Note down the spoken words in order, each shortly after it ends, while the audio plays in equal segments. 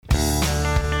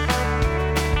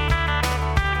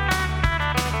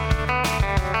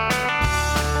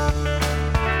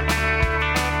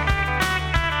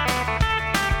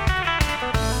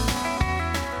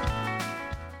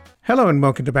Hello and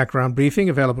welcome to Background Briefing,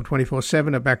 available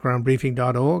 24/7 at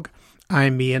backgroundbriefing.org.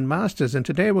 I'm Ian Masters, and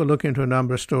today we'll look into a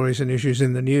number of stories and issues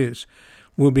in the news.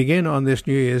 We'll begin on this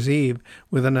New Year's Eve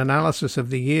with an analysis of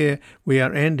the year we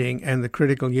are ending and the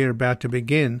critical year about to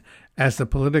begin as the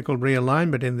political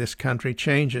realignment in this country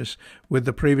changes, with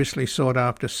the previously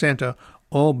sought-after centre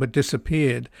all but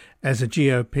disappeared as the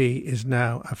GOP is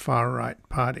now a far-right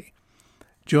party.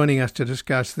 Joining us to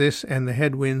discuss this and the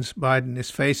headwinds Biden is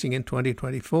facing in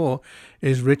 2024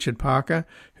 is Richard Parker,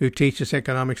 who teaches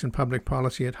economics and public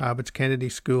policy at Harvard's Kennedy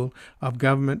School of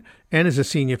Government and is a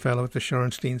senior fellow at the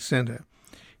Shorenstein Center.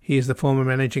 He is the former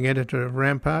managing editor of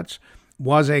Ramparts,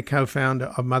 was a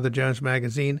co-founder of Mother Jones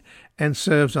magazine, and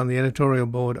serves on the editorial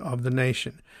board of The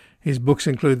Nation. His books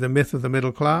include The Myth of the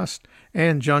Middle Class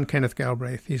and John Kenneth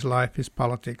Galbraith, His Life, His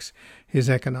Politics, His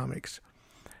Economics.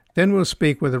 Then we'll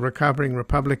speak with a recovering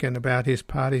Republican about his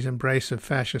party's embrace of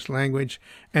fascist language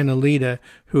and a leader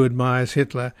who admires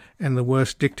Hitler and the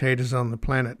worst dictators on the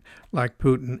planet, like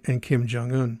Putin and Kim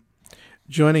Jong-un.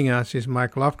 Joining us is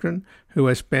Mike Lofgren, who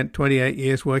has spent 28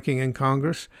 years working in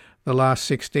Congress, the last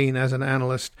 16 as an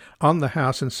analyst on the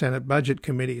House and Senate budget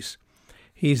committees.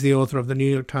 He's the author of the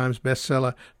New York Times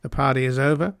bestseller, The Party is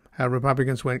Over, How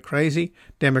Republicans Went Crazy,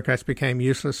 Democrats Became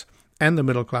Useless, and the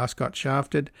Middle Class Got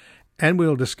Shafted, and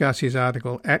we'll discuss his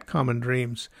article At Common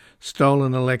Dreams,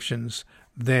 Stolen Elections,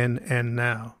 Then and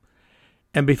Now.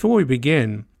 And before we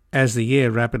begin, as the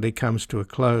year rapidly comes to a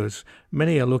close,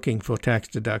 many are looking for tax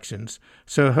deductions,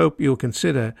 so I hope you'll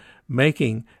consider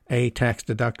making a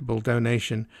tax-deductible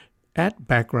donation at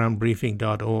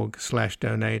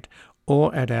backgroundbriefing.org/donate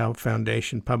or at our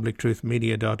foundation,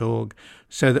 publictruthmedia.org,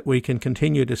 so that we can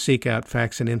continue to seek out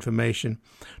facts and information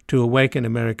to awaken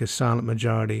America's silent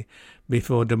majority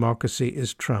before democracy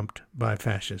is trumped by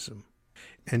fascism.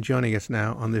 And joining us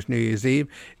now on this New Year's Eve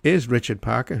is Richard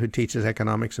Parker, who teaches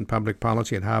economics and public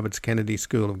policy at Harvard's Kennedy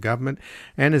School of Government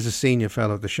and is a senior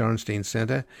fellow at the Shorenstein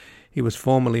Center. He was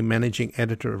formerly managing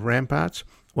editor of Ramparts,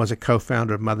 was a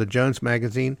co-founder of Mother Jones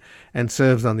magazine, and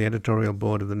serves on the editorial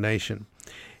board of The Nation.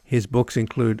 His books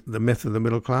include The Myth of the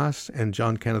Middle Class and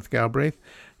John Kenneth Galbraith,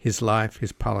 His Life,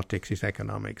 His Politics, His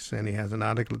Economics. And he has an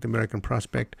article at the American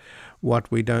Prospect, What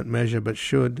We Don't Measure But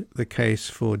Should, The Case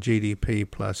for GDP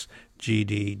plus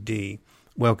GDD.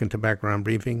 Welcome to Background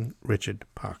Briefing, Richard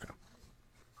Parker.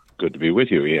 Good to be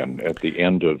with you, Ian, at the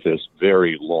end of this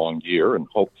very long year and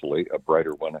hopefully a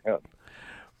brighter one ahead.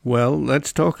 Well,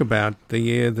 let's talk about the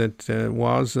year that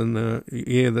was and the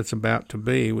year that's about to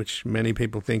be, which many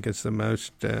people think is the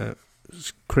most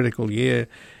critical year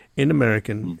in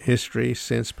American history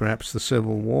since perhaps the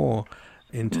Civil War,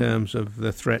 in terms of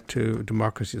the threat to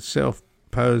democracy itself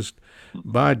posed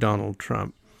by Donald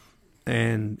Trump.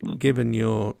 And given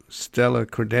your stellar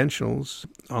credentials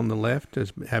on the left,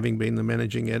 as having been the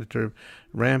managing editor of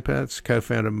Ramparts,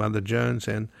 co-founder of Mother Jones,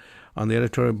 and on the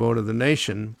editorial board of The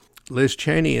Nation, Liz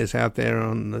Cheney is out there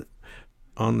on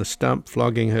the stump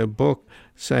flogging her book,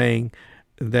 saying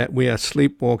that we are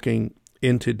sleepwalking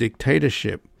into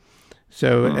dictatorship.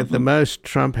 So at the most,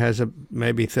 Trump has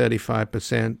maybe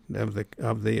 35%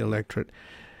 of the electorate.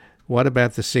 What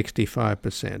about the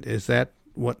 65%? Is that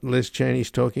what Liz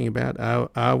Cheney's talking about?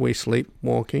 Are we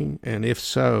sleepwalking? And if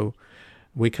so,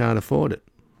 we can't afford it.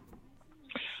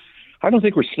 I don't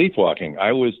think we're sleepwalking.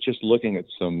 I was just looking at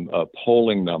some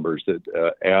polling numbers that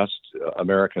asked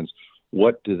Americans,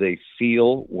 what do they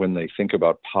feel when they think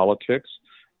about politics?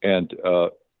 And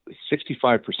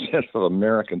 65% of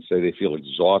Americans say they feel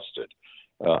exhausted.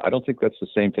 I don't think that's the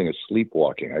same thing as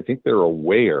sleepwalking. I think they're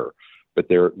aware, but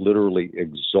they're literally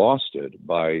exhausted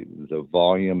by the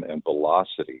volume and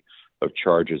velocity of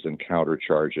charges and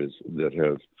countercharges that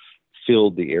have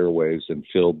filled the airwaves and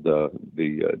filled the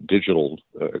digital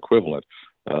equivalent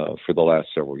for the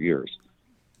last several years.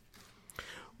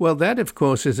 Well, that, of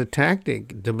course, is a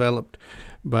tactic developed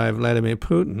by Vladimir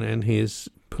Putin and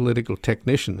his political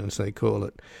technician, as they call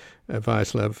it,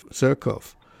 Vyacheslav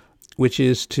Zhukov, which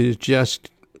is to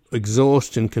just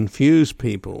exhaust and confuse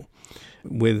people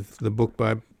with the book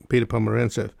by Peter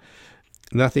Pomerantsev,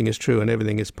 Nothing is True and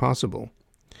Everything is Possible.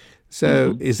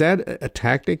 So is that a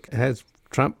tactic? Has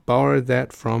Trump borrowed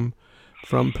that from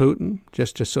Putin,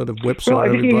 just to sort of whipsaw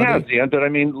everybody? Well, I think he has, yeah, but I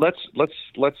mean, let's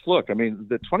look. I mean,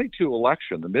 the 22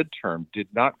 election, the midterm, did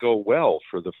not go well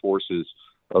for the forces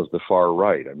of the far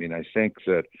right. I mean, I think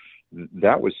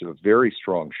that was a very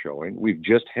strong showing. We've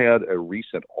just had a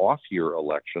recent off-year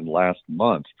election last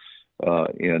month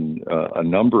in a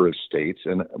number of states,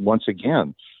 and once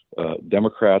again,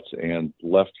 Democrats and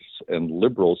leftists and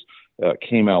liberals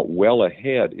came out well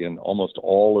ahead in almost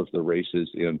all of the races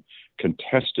in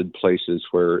contested places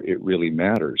where it really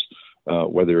matters.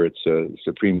 whether it's a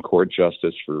Supreme Court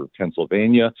justice for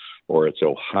Pennsylvania or it's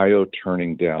Ohio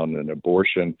turning down an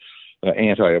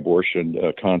anti-abortion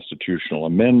constitutional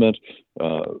amendment,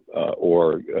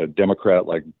 or a Democrat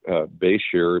like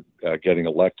Beshear getting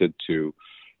reelected to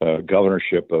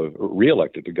governorship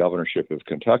of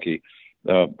Kentucky.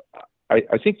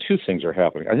 I think two things are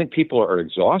happening. I think people are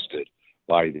exhausted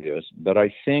by this, but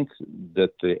I think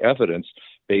that the evidence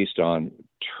based on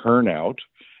turnout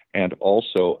and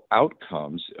also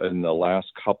outcomes in the last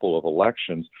couple of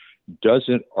elections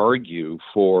doesn't argue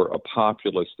for a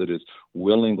populace that is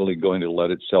willingly going to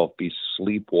let itself be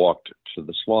sleepwalked to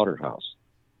the slaughterhouse.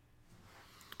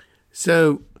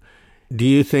 So, do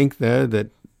you think, though,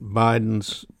 that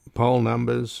Biden's poll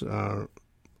numbers are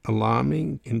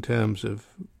alarming in terms of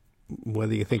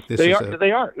whether you think They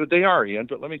are, Ian.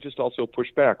 But let me just also push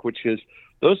back, which is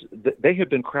they have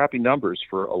been crappy numbers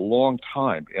for a long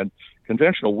time, and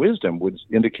conventional wisdom would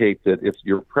indicate that if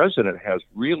your president has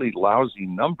really lousy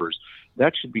numbers,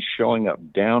 that should be showing up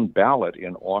down ballot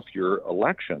in off-year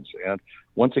elections. And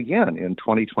once again, in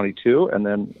 2022, and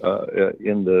then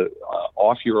in the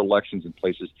off-year elections in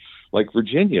places like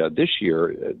Virginia this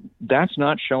year, that's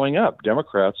not showing up.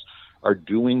 Democrats are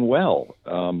doing well,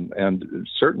 and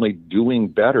certainly doing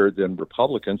better than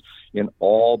Republicans in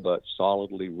all but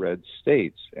solidly red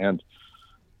states. And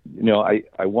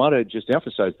I want to just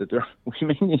emphasize that we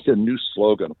may need a new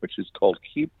slogan, which is called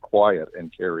 "Keep Quiet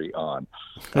and Carry On."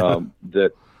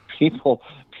 That people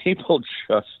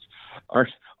just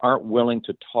aren't willing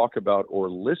to talk about or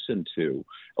listen to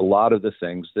a lot of the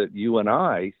things that you and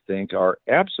I think are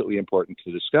absolutely important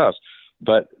to discuss,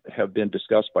 but have been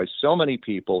discussed by so many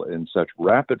people in such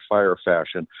rapid-fire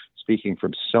fashion, speaking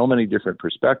from so many different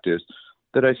perspectives,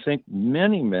 that I think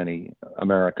many, many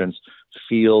Americans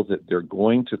feel that they're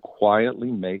going to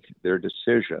quietly make their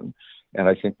decision. And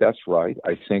I think that's right.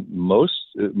 I think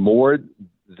more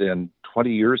than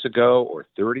 20 years ago or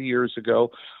 30 years ago,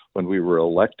 when we were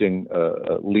electing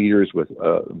leaders with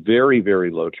very, very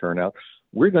low turnout,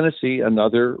 we're going to see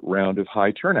another round of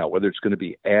high turnout. Whether it's going to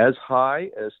be as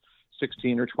high as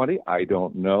 16 or 20, I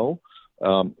don't know.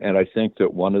 And I think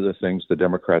that one of the things the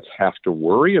Democrats have to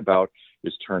worry about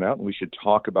is turnout, and we should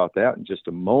talk about that in just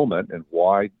a moment and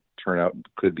why turnout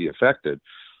could be affected.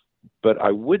 But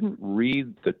I wouldn't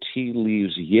read the tea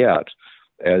leaves yet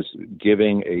as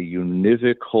giving a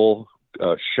univocal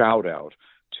shout out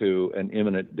to an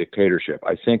imminent dictatorship.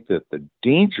 I think that the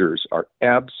dangers are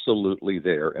absolutely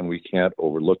there, and we can't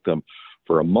overlook them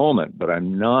for a moment. But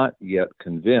I'm not yet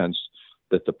convinced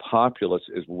that the populace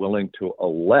is willing to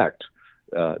elect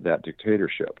that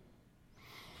dictatorship.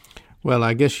 Well,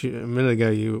 I guess a minute ago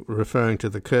you were referring to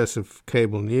the curse of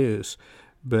cable news,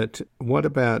 but what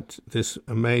about this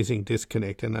amazing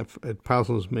disconnect? And it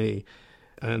puzzles me,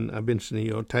 and I've been interested in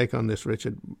your take on this,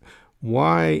 Richard.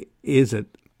 Why is it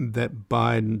that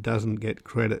Biden doesn't get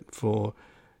credit for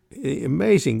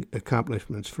amazing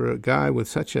accomplishments for a guy with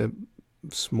such a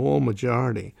small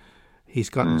majority?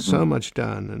 He's gotten so much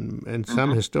done, and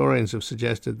some historians have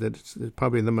suggested that it's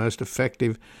probably the most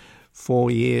effective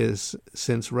 4 years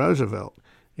since Roosevelt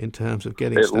in terms of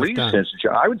getting stuff done.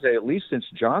 I would say at least since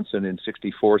Johnson in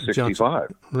 64,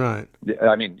 65. Right.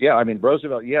 I mean,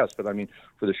 Roosevelt, yes, but I mean,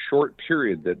 for the short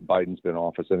period that Biden's been in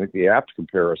office, I think the apt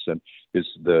comparison is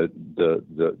the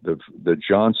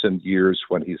Johnson years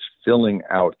when he's filling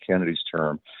out Kennedy's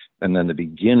term, and then the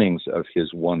beginnings of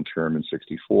his one term in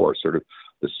 64, sort of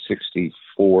the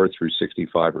 64 through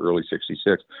 65, early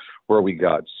 66, where we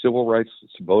got civil rights,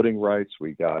 voting rights,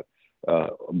 we got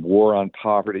war on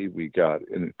poverty, we got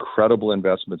incredible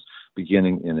investments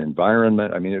beginning in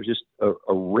environment. I mean, there's just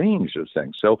a range of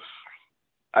things. So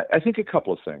I think a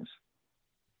couple of things.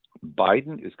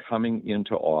 Biden is coming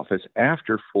into office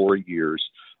after 4 years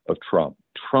of Trump.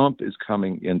 Trump is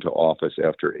coming into office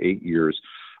after 8 years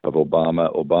of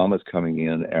Obama. Obama's coming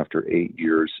in after 8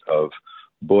 years of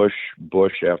Bush.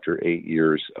 Bush after 8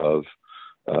 years of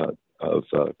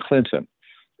Clinton.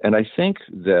 And I think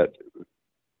that,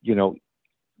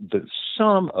 the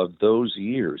sum of those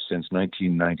years since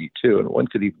 1992, and one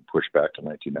could even push back to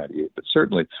 1998, but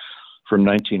certainly from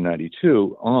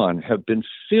 1992 on, have been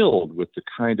filled with the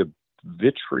kind of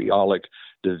vitriolic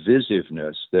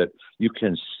divisiveness that you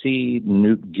can see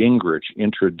Newt Gingrich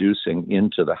introducing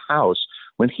into the House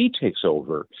when he takes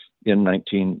over in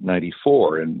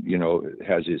 1994 and,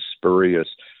 has his spurious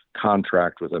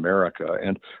contract with America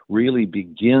and really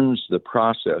begins the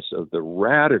process of the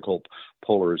radical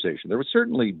polarization. There was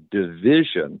certainly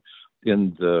division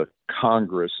in the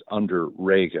Congress under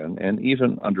Reagan and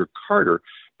even under Carter,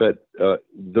 but the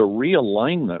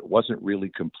realignment wasn't really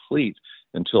complete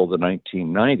until the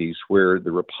 1990s, where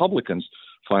the Republicans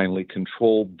finally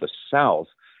controlled the South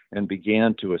and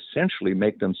began to essentially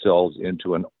make themselves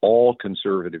into an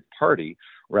all-conservative party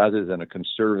rather than a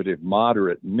conservative,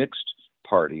 moderate, mixed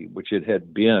party, which it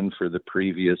had been for the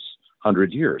previous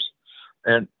 100 years.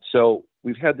 And so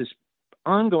we've had this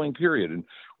ongoing period in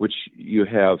which you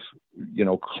have,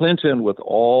 Clinton with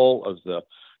all of the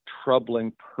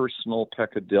troubling personal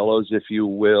peccadillos, if you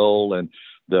will, and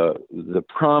the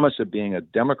promise of being a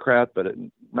Democrat, but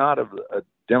not a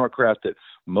Democrat that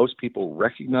most people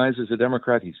recognize as a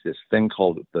Democrat. He's this thing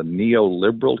called the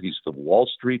neoliberal. He's the Wall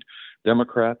Street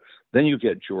Democrat. Then you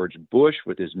get George Bush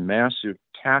with his massive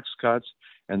tax cuts,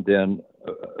 and then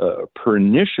a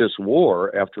pernicious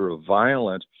war after a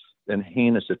violent and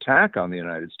heinous attack on the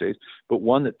United States, but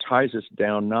one that ties us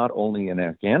down not only in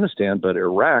Afghanistan, but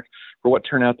Iraq, for what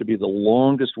turned out to be the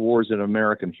longest wars in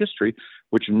American history,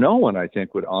 which no one, I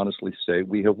think, would honestly say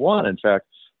we have won. In fact,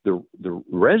 the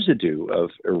residue of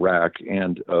Iraq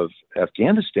and of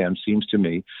Afghanistan seems to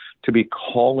me to be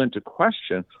call into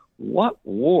question what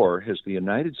war has the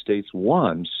United States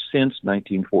won since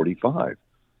 1945.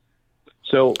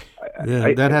 So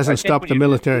that hasn't stopped the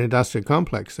military-industrial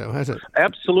complex, though, has it?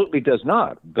 Absolutely does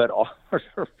not. But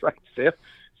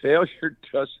failure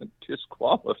doesn't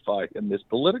disqualify in this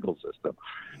political system.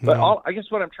 But I guess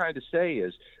what I'm trying to say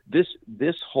is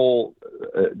this whole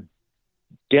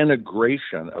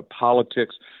denigration of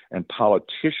politics and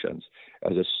politicians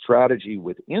as a strategy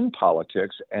within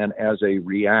politics and as a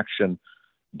reaction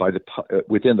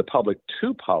within the public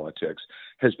to politics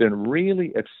has been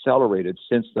really accelerated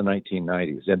since the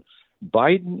 1990s. And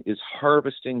Biden is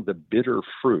harvesting the bitter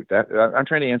fruit. I'm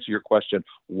trying to answer your question,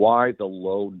 why the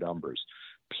low numbers?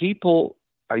 People,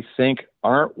 I think,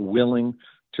 aren't willing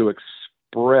to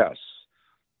express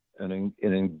an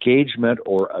engagement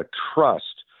or a trust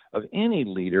of any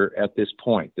leader at this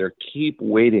point. They keep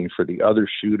waiting for the other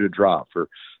shoe to drop,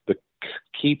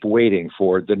 keep waiting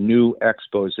for the new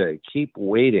expose, keep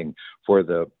waiting for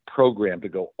the program to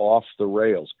go off the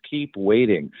rails, keep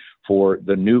waiting for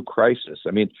the new crisis.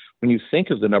 I mean, when you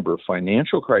think of the number of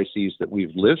financial crises that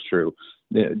we've lived through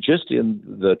just in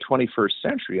the 21st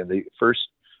century and the first,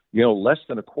 less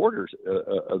than a quarter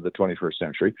of the 21st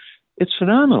century, it's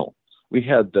phenomenal. We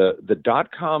had the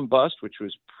dot-com bust, which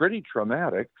was pretty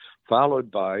traumatic, followed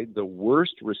by the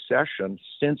worst recession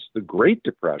since the Great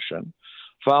Depression,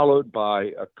 followed by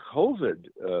a COVID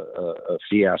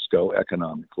fiasco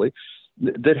economically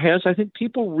that has, I think,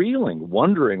 people reeling,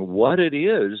 wondering what it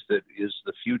is that is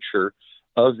the future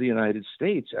of the United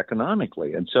States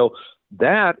economically. And so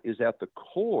that is at the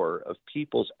core of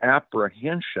people's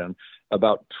apprehension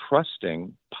about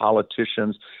trusting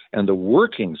politicians and the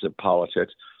workings of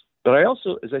politics. But I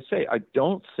also, as I say, I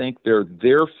don't think they're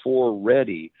therefore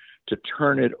ready to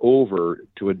turn it over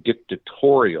to a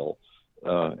dictatorial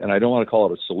and I don't want to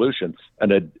call it a solution,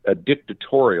 a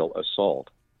dictatorial assault.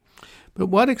 But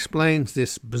what explains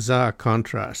this bizarre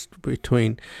contrast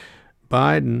between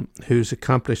Biden, who's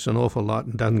accomplished an awful lot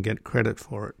and doesn't get credit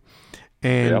for it,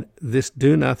 and this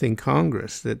do-nothing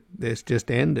Congress that has just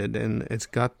ended, and it's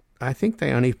got, I think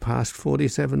they only passed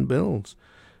 47 bills.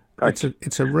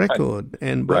 It's a record,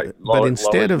 but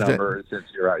instead of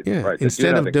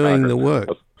instead of doing the work,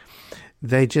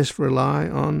 they just rely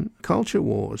on culture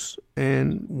wars.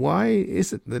 And why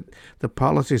is it that the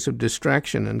politics of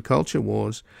distraction and culture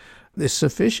wars is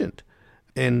sufficient?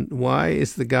 And why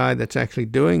is the guy that's actually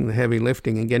doing the heavy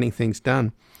lifting and getting things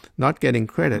done not getting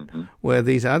credit, where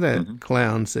these other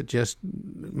clowns that just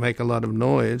make a lot of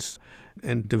noise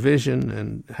and division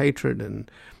and hatred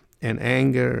and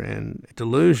anger and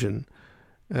delusion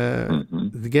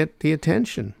get the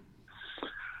attention?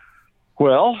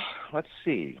 Well, let's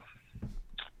see.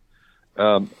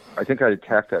 I think I'd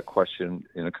attack that question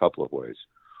in a couple of ways.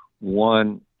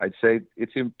 One, I'd say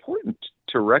it's important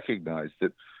to recognize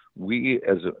that we,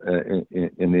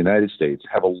 in the United States,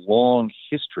 have a long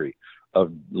history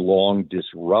of long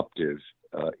disruptive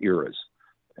eras,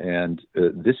 and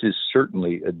this is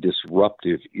certainly a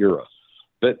disruptive era.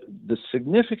 But the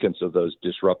significance of those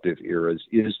disruptive eras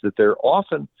is that they're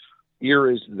often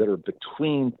eras that are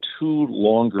between two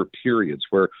longer periods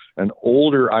where an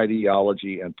older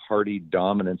ideology and party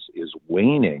dominance is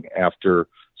waning after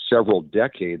several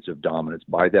decades of dominance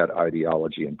by that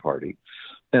ideology and party,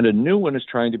 and a new one is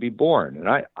trying to be born. And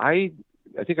I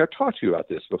think I've talked to you about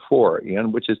this before,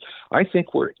 Ian, which is I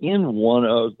think we're in one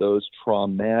of those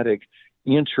traumatic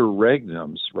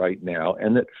interregnums right now,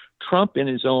 and that Trump in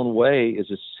his own way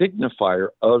is a signifier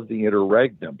of the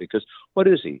interregnum, because what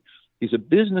is he? He's a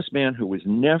businessman who was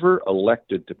never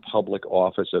elected to public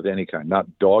office of any kind,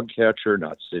 not dog catcher,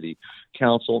 not city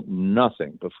council,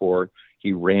 nothing before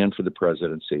he ran for the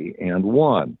presidency and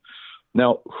won.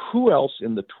 Now, who else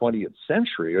in the 20th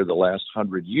century or the last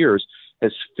 100 years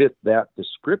has fit that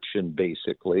description,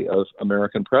 basically, of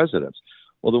American presidents?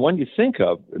 Well, the one you think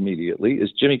of immediately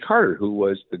is Jimmy Carter, who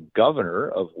was the governor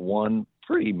of one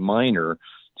pretty minor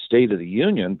State of the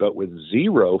Union, but with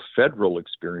zero federal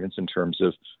experience in terms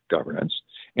of governance.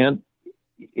 And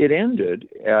it ended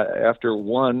after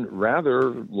one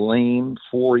rather lame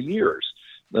 4 years,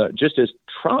 just as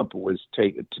Trump was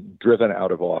driven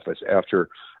out of office after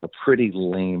a pretty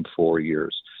lame 4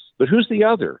 years. But who's the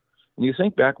other? And you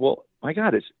think back, well, my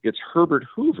God, it's Herbert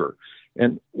Hoover.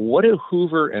 And what do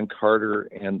Hoover and Carter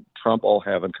and Trump all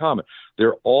have in common?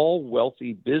 They're all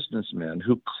wealthy businessmen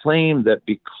who claim that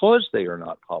because they are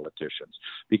not politicians,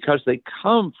 because they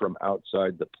come from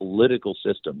outside the political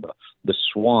system, the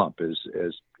swamp, as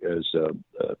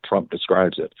Trump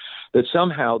describes it, that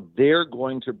somehow they're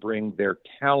going to bring their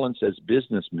talents as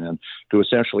businessmen to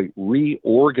essentially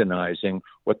reorganizing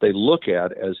what they look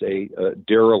at as a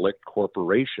derelict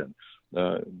corporation,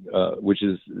 which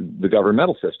is the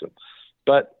governmental system.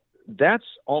 But that's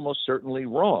almost certainly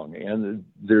wrong. And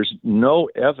there's no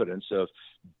evidence of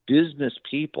business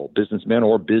people, businessmen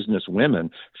or businesswomen,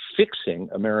 fixing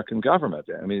American government.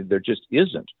 I mean, there just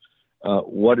isn't.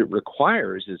 What it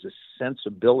requires is a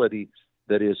sensibility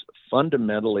that is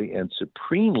fundamentally and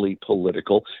supremely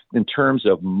political in terms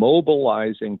of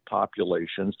mobilizing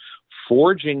populations,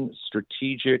 forging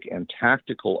strategic and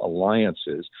tactical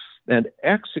alliances, and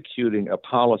executing a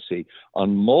policy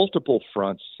on multiple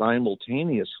fronts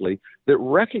simultaneously that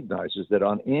recognizes that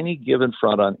on any given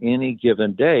front, on any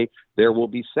given day, there will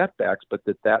be setbacks, but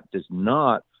that does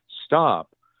not stop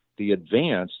the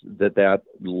advance that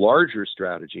larger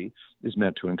strategy is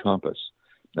meant to encompass.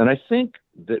 And I think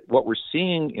that what we're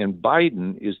seeing in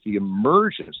Biden is the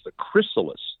emergence, the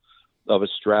chrysalis of a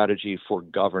strategy for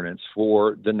governance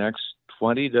for the next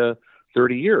 20 to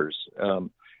 30 years.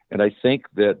 And I think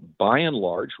that by and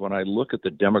large, when I look at the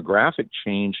demographic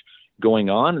change going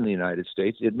on in the United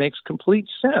States, it makes complete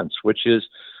sense, which is,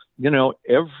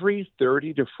 every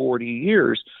 30 to 40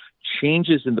 years,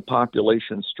 changes in the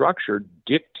population structure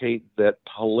dictate that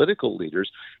political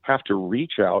leaders have to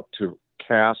reach out to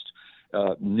cast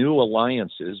new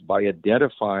alliances by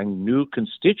identifying new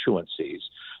constituencies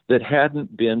that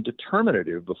hadn't been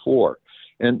determinative before.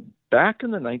 And back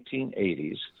in the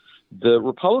 1980s, the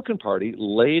Republican Party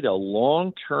laid a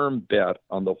long-term bet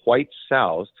on the white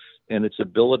South and its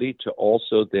ability to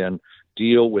also then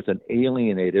deal with an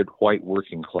alienated white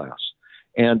working class.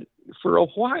 And for a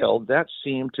while, that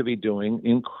seemed to be doing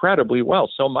incredibly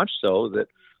well, so much so that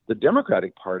the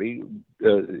Democratic Party,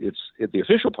 the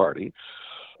official party,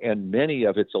 and many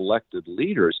of its elected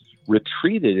leaders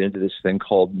retreated into this thing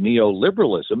called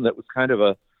neoliberalism that was kind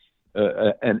of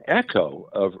an echo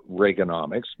of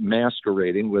Reaganomics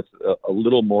masquerading with a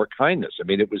little more kindness. I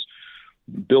mean, it was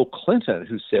Bill Clinton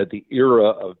who said the era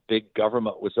of big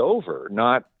government was over,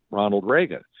 not Ronald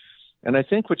Reagan. And I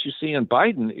think what you see in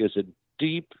Biden is a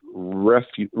deep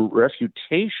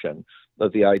refutation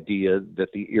of the idea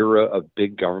that the era of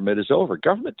big government is over.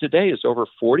 Government today is over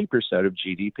 40% of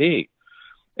GDP.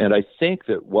 And I think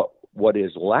that what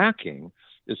is lacking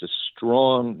is a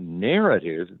strong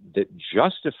narrative that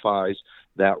justifies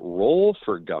that role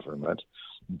for government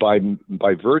by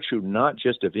virtue not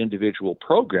just of individual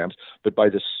programs, but by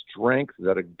the strength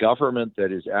that a government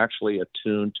that is actually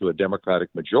attuned to a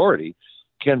Democratic majority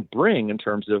can bring in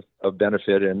terms of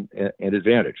benefit and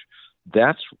advantage.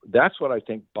 That's what I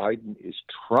think Biden is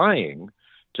trying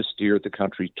to steer the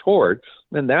country toward.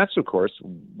 And that's, of course,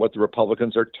 what the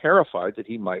Republicans are terrified that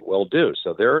he might well do.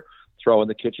 So they're throwing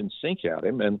the kitchen sink at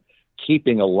him and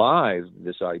keeping alive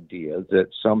this idea that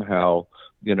somehow,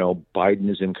 Biden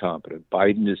is incompetent,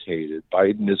 Biden is hated,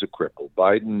 Biden is a cripple,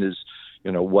 Biden is,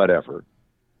 whatever.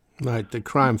 Right, the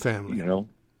crime family.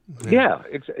 Yeah,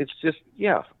 it's just,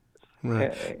 yeah.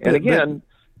 Right. And again,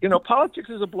 politics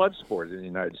is a blood sport in the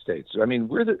United States. I mean,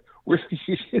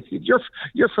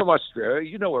 you're from Australia.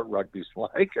 You know what rugby's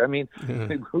like. I mean,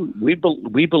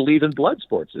 we believe in blood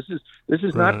sports. This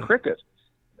is not cricket.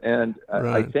 And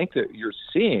I think that you're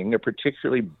seeing a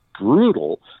particularly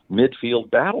brutal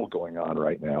midfield battle going on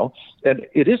right now. And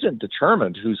it isn't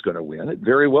determined who's going to win. It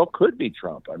very well could be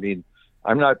Trump. I mean,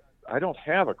 I don't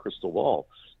have a crystal ball,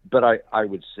 but I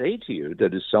would say to you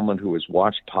that as someone who has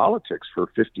watched politics for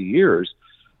 50 years,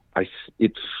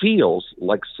 it feels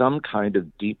like some kind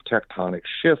of deep tectonic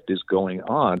shift is going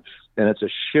on, and it's a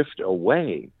shift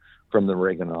away from the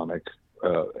Reaganomic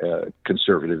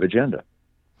conservative agenda.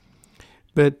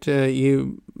 But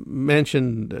you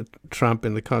mentioned Trump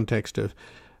in the context of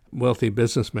wealthy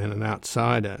businessman and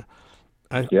outsider.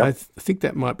 I think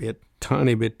that might be a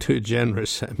tiny bit too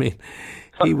generous. I mean,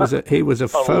 he was a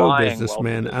faux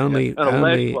businessman, only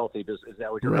wealthy business. Is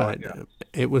that what you're right? Yeah.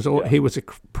 It was he was a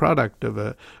product of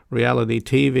a reality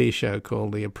TV show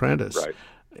called The Apprentice, Right.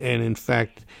 and in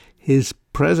fact, his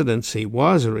presidency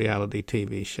was a reality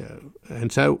TV show,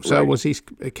 and so was his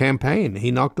campaign. He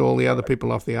knocked all the other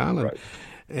people off the island,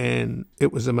 and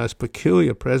it was the most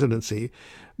peculiar presidency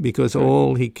because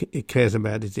all he cares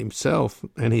about is himself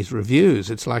and his reviews.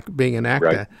 It's like being an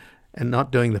actor and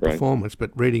not doing the performance,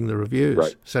 but reading the reviews.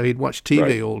 Right. So he'd watch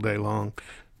TV all day long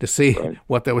to see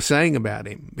what they were saying about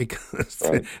him because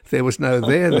there was no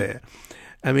there.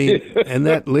 I mean, and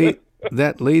that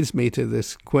leads me to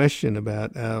this question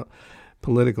about our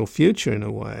political future in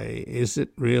a way. Is it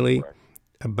really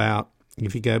about,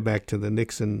 if you go back to the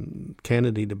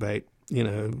Nixon-Kennedy debate,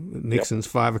 Nixon's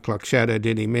 5 o'clock shadow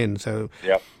did him in. So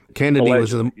Kennedy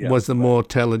was the more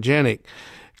telegenic.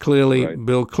 Clearly,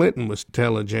 Bill Clinton was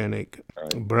telegenic.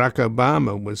 Barack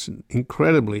Obama was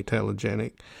incredibly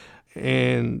telegenic.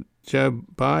 And Joe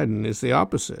Biden is the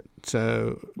opposite.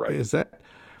 So is that,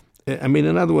 I mean,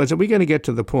 in other words, are we going to get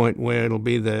to the point where it'll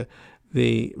be the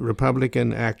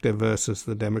Republican actor versus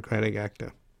the Democratic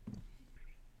actor?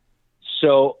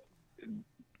 So,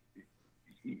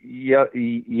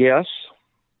 yes,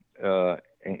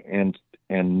 and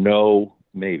no,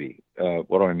 maybe.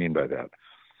 What do I mean by that?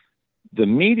 The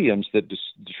mediums that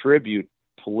distribute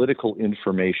political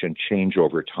information change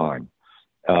over time.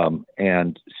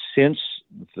 And since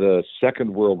the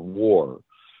Second World War,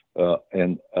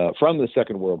 from the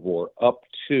Second World War up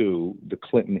to the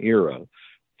Clinton era,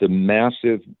 the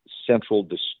massive central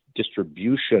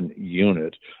distribution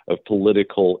unit of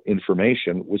political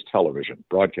information was television,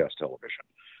 broadcast television.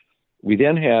 We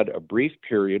then had a brief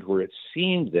period where it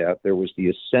seemed that there was the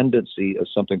ascendancy of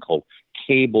something called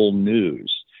cable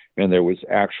news, and there was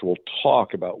actual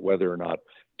talk about whether or not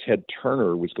Ted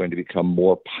Turner was going to become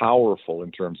more powerful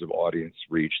in terms of audience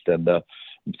reach than the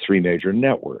three major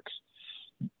networks.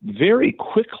 Very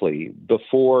quickly,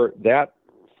 before that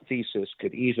thesis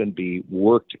could even be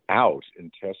worked out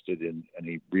and tested in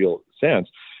any real sense,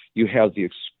 you have the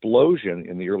explosion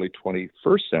in the early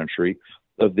 21st century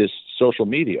of this social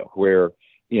media, where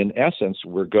in essence,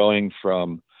 we're going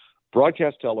from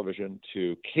broadcast television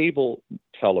to cable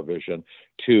television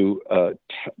to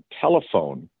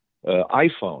telephone,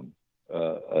 iPhone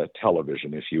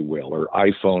television, if you will, or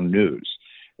iPhone news.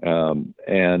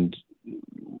 And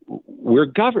we're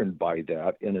governed by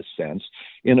that, in a sense,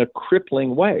 in a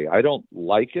crippling way. I don't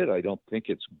like it. I don't think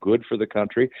it's good for the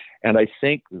country. And I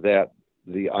think that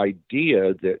the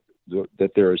idea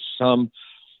that there is some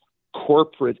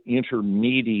corporate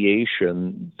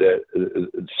intermediation that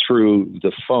through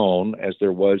the phone, as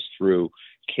there was through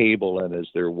cable and as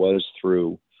there was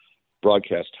through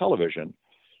broadcast television,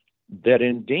 that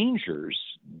endangers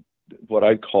what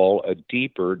I'd call a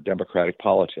deeper democratic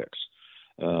politics.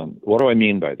 What do I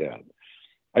mean by that?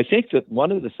 I think that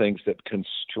one of the things that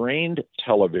constrained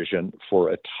television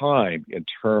for a time in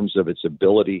terms of its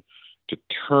ability to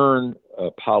turn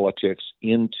politics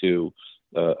into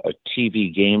a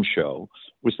TV game show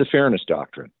was the fairness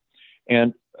doctrine,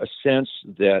 and a sense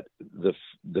that the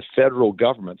federal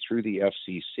government, through the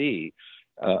FCC,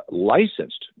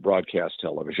 licensed broadcast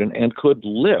television and could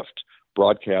lift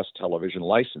broadcast television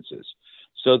licenses.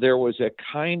 So there was a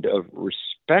kind of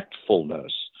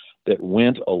respectfulness that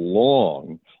went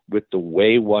along with the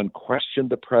way one questioned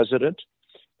the president,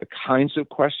 the kinds of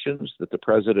questions that the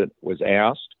president was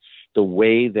asked, the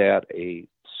way that a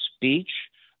speech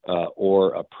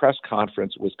or a press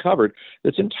conference was covered,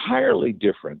 that's entirely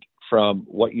different from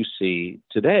what you see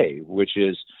today, which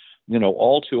is,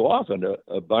 all too often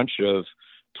a bunch of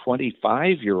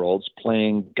 25-year-olds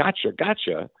playing gotcha,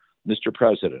 gotcha, Mr.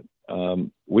 President,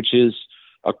 which is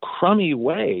a crummy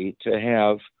way to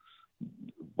have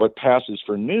what passes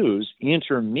for news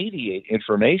intermediate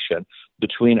information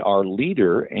between our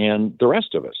leader and the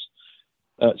rest of us.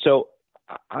 So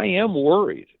I am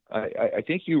worried. I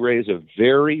think you raise a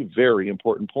very, very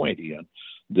important point, Ian,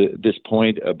 this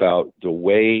point about the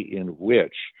way in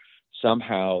which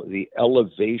somehow the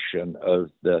elevation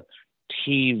of the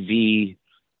TV,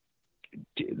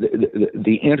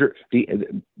 the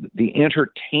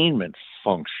entertainment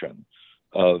function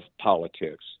of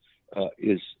politics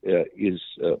is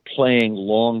playing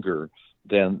longer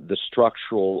than the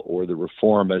structural or the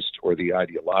reformist or the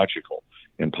ideological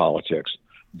in politics.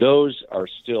 Those are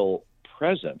still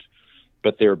present,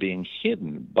 but they're being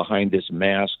hidden behind this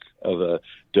mask of a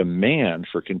demand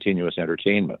for continuous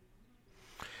entertainment.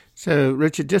 So,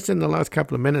 Richard, just in the last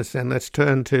couple of minutes then, let's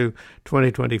turn to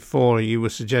 2024. You were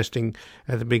suggesting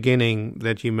at the beginning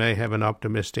that you may have an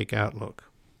optimistic outlook.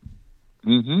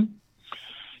 Mm-hmm.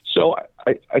 So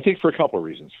I think for a couple of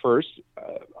reasons. First,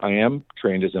 I am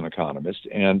trained as an economist,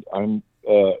 and I'm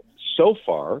so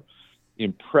far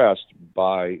impressed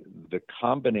by the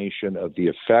combination of the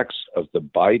effects of the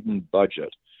Biden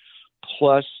budget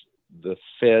plus the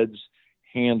Fed's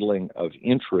handling of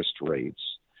interest rates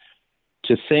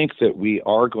to think that we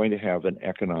are going to have an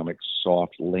economic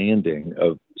soft landing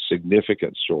of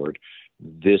significant sort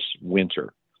this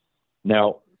winter.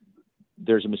 Now,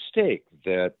 there's a mistake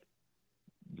that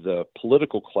the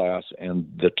political class and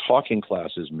the talking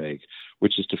classes make,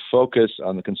 which is to focus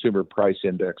on the consumer price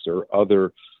index or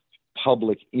other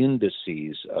public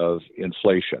indices of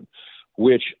inflation,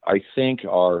 which I think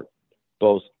are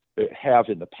both have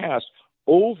in the past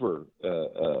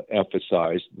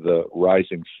emphasized the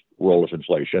rising role of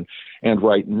inflation, and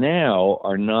right now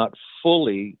are not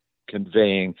fully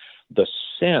conveying the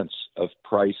sense of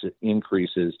price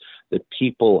increases that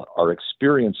people are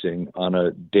experiencing on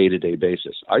a day-to-day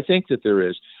basis. I think that there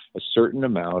is a certain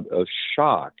amount of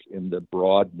shock in the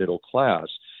broad middle class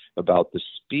about the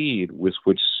speed with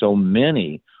which so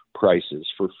many prices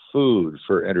for food,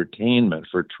 for entertainment,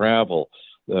 for travel,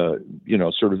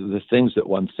 sort of the things that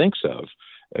one thinks of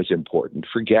as important,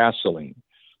 for gasoline,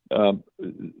 and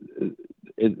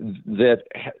the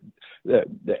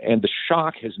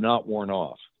shock has not worn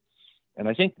off. And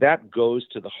I think that goes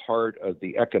to the heart of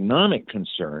the economic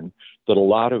concern that a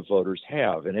lot of voters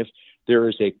have. And if there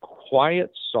is a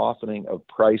quiet softening of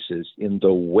prices in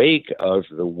the wake of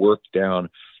the work down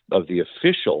of the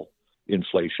official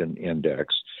inflation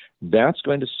index, that's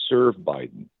going to serve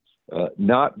Biden.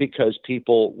 Not because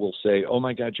people will say, oh,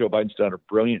 my God, Joe Biden's done a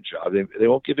brilliant job. They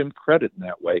won't give him credit in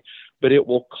that way, but it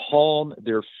will calm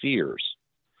their fears.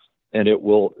 And it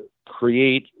will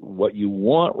create what you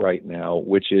want right now,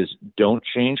 which is don't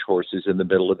change horses in the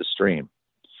middle of the stream.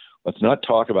 Let's not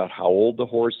talk about how old the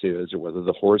horse is or whether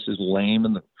the horse is lame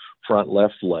in the front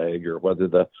left leg or whether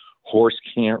the horse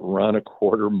can't run a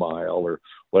quarter mile or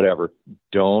whatever.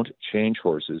 Don't change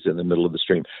horses in the middle of the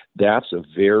stream. That's a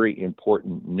very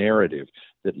important narrative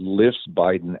that lifts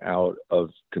Biden out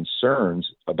of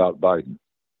concerns about Biden.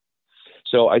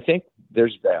 So I think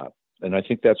there's that. And I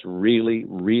think that's really,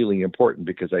 really important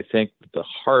because I think the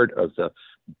heart of the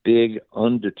big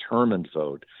undetermined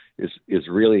vote is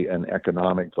really an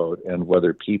economic vote and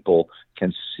whether people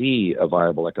can see a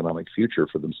viable economic future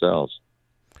for themselves.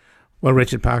 Well,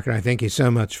 Richard Parker, I thank you so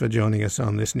much for joining us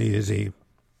on this New Year's Eve.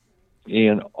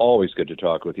 Ian, always good to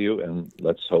talk with you, and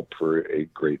let's hope for a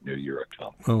great new year to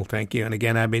come. Well, thank you. And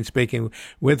again, I've been speaking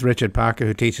with Richard Parker,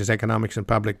 who teaches economics and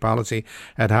public policy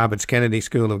at Harvard's Kennedy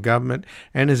School of Government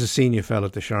and is a senior fellow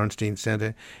at the Shorenstein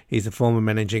Center. He's the former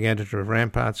managing editor of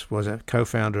Ramparts, was a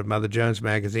co-founder of Mother Jones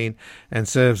magazine, and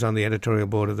serves on the editorial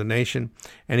board of The Nation.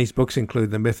 And his books include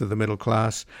The Myth of the Middle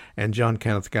Class and John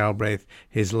Kenneth Galbraith,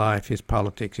 His Life, His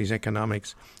Politics, His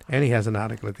Economics. And he has an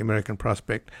article at the American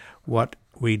Prospect, What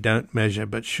We Don't Measure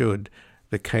But Should,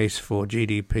 the Case for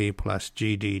GDP plus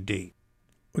GDD.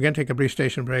 We're going to take a brief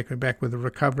station break. We're back with a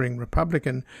recovering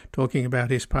Republican talking about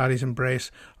his party's embrace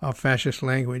of fascist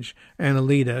language and a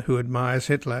leader who admires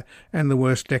Hitler and the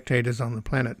worst dictators on the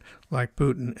planet like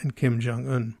Putin and Kim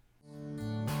Jong-un.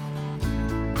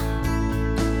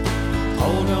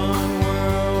 Hold on,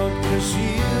 world, 'cause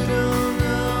you don't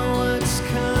know what's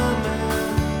coming.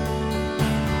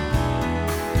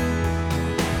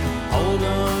 Hold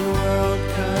on, world,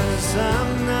 'cause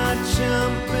I'm not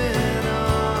jumping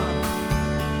off.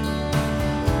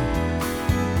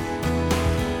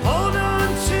 Hold on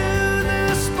to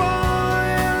this boy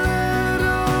a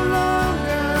little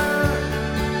longer.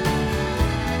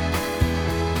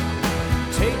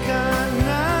 Take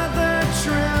another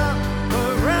trip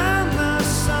around the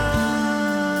sun.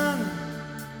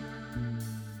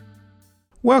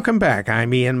 Welcome back.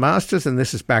 I'm Ian Masters, and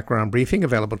this is Background Briefing,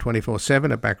 available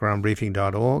 24/7 at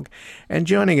backgroundbriefing.org. And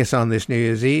joining us on this New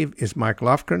Year's Eve is Mike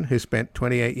Lofgren, who spent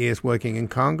 28 years working in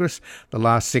Congress, the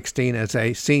last 16 as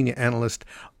a senior analyst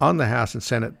on the House and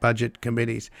Senate budget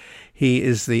committees. He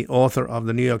is the author of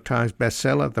the New York Times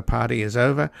bestseller, The Party Is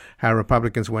Over, How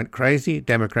Republicans Went Crazy,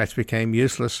 Democrats Became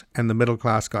Useless, and the Middle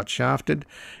Class Got Shafted.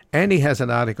 And he has an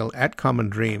article at Common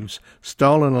Dreams,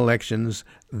 Stolen Elections,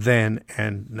 Then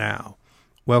and Now.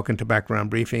 Welcome to Background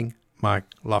Briefing, Mike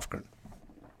Lofgren.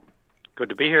 Good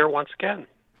to be here once again.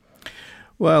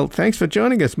 Well, thanks for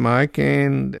joining us, Mike.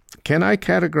 And can I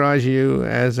categorize you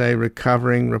as a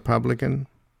recovering Republican?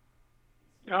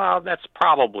 That's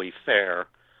probably fair.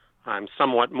 I'm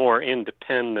somewhat more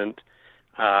independent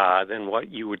than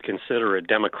what you would consider a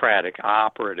Democratic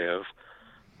operative,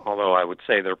 although I would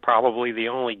say they're probably the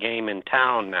only game in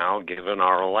town now, given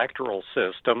our electoral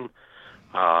system,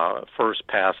 first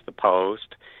past the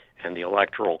post, and the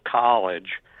Electoral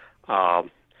College.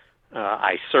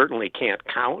 I certainly can't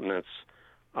countenance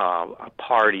a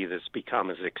party that's become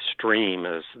as extreme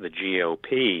as the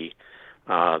GOP,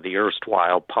 the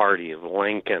erstwhile party of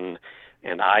Lincoln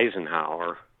and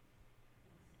Eisenhower.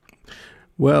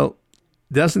 Well,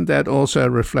 doesn't that also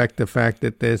reflect the fact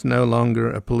that there's no longer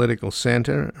a political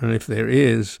center? And if there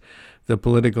is, the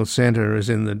political center is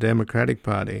in the Democratic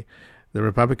Party. The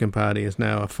Republican Party is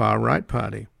now a far-right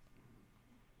party.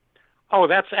 Oh,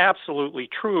 that's absolutely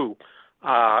true.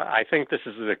 I think this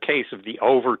is the case of the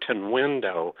Overton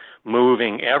window,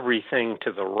 moving everything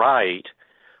to the right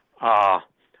by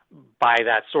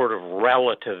that sort of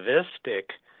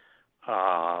relativistic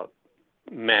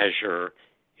measure.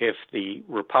 If the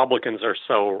Republicans are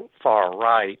so far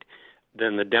right,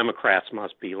 then the Democrats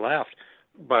must be left.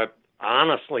 But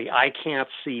honestly, I can't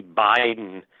see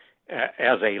Biden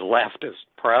as a leftist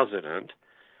president.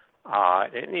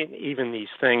 And even these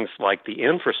things like the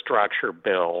infrastructure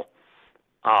bill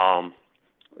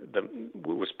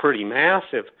was pretty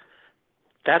massive.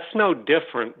 That's no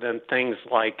different than things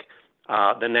like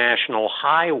the National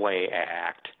Highway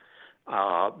Act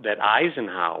that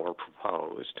Eisenhower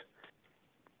proposed.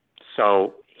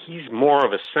 So he's more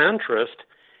of a centrist,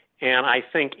 and I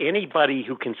think anybody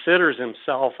who considers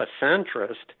himself a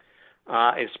centrist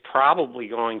is probably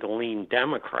going to lean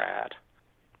Democrat.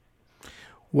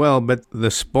 Well, but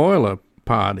the spoiler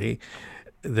party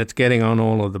that's getting on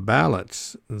all of the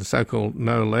ballots, the so-called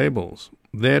no labels,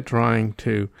 they're trying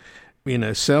to,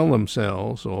 sell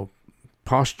themselves or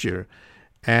posture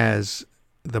as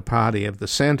the party of the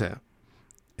center.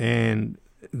 And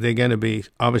they're going to be,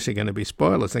 obviously going to be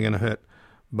spoilers. They're going to hurt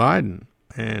Biden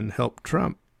and help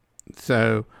Trump.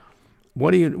 So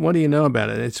what do you know about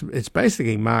it? It's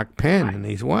basically Mark Penn and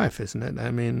his wife, isn't it?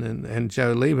 I mean, and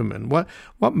Joe Lieberman. What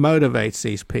motivates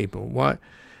these people?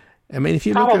 If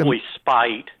you look at them, probably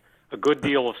spite, a good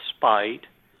deal of spite,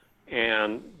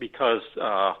 and because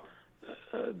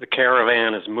the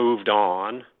caravan has moved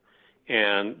on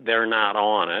and they're not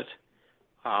on it.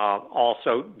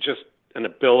 Also, just an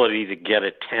ability to get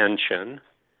attention.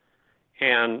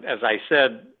 And as I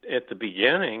said at the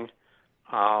beginning,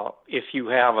 if you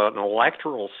have an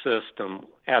electoral system,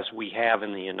 as we have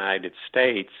in the United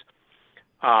States,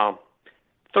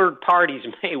 third parties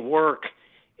may work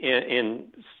in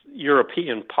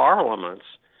European parliaments,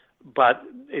 but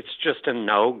it's just a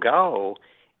no-go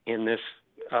in this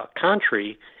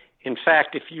country. In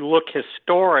fact, if you look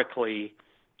historically,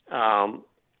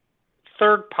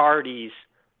 third parties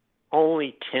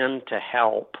only tend to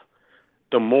help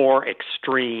the more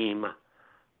extreme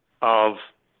of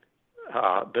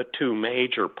the two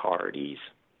major parties,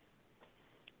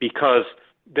 because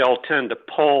they'll tend to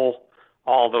pull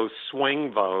all those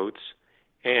swing votes,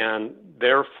 and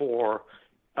therefore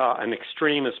an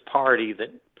extremist party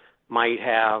that might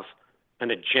have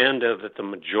an agenda that the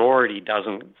majority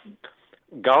doesn't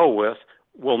go with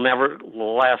will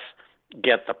nevertheless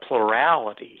get the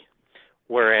plurality,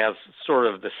 whereas sort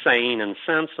of the sane and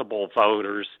sensible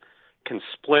voters can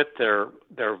split their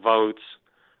votes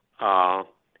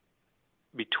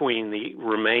between the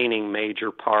remaining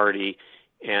major party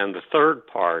and the third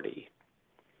party.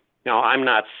 Now, I'm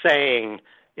not saying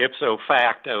ipso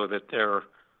facto that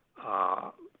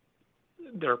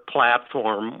their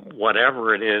platform,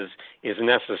 whatever it is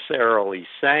necessarily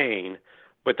sane,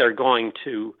 but they're going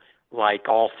to, like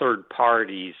all third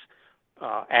parties,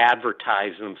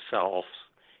 advertise themselves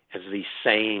as the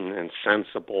sane and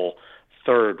sensible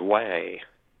third way.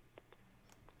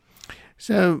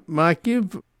 So, Mike,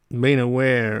 you've been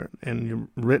aware and you've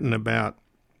written about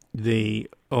the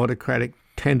autocratic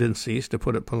tendencies, to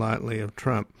put it politely, of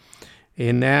Trump.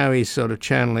 And now he's sort of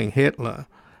channeling Hitler.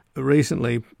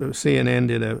 Recently,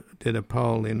 CNN did a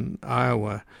poll in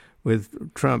Iowa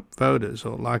with Trump voters,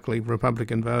 or likely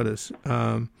Republican voters,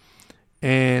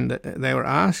 and they were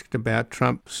asked about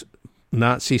Trump's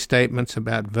Nazi statements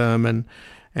about vermin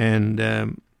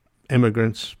and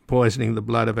immigrants poisoning the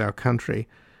blood of our country.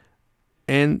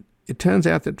 And it turns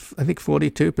out that I think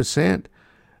 42%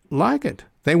 like it.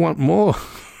 They want more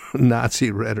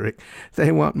Nazi rhetoric.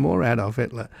 They want more Adolf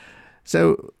Hitler.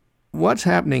 So what's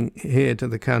happening here to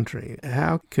the country?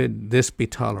 How could this be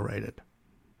tolerated?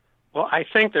 Well, I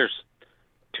think there's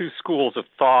two schools of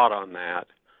thought on that.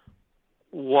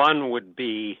 One would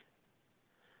be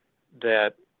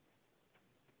that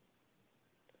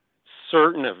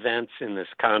certain events in this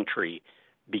country,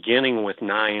 beginning with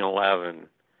 9/11,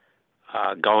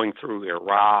 going through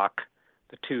Iraq,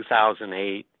 the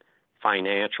 2008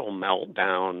 financial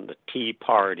meltdown, the Tea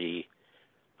Party,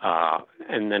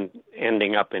 and then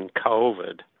ending up in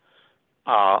COVID,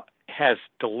 has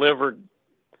delivered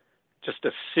just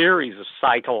a series of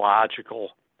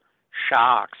psychological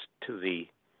shocks to the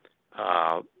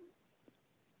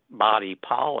body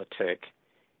politic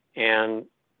and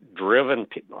driven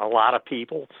a lot of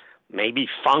people maybe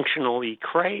functionally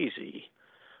crazy,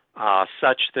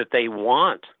 such that they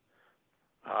want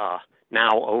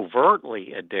now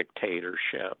overtly a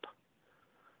dictatorship.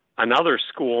 Another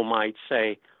school might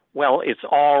say, well, it's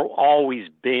always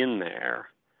been there,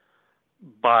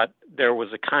 but there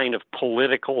was a kind of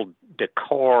political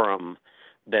decorum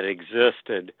that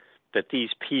existed that these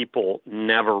people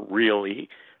never really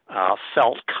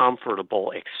felt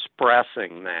comfortable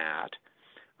expressing that.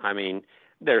 I mean,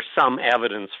 there's some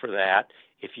evidence for that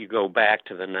if you go back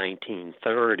to the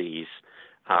 1930s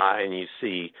and you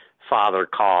see Father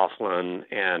Coughlin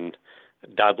and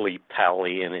Dudley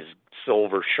Pelley and his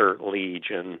Silver Shirt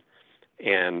Legion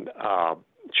and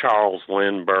Charles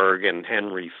Lindbergh and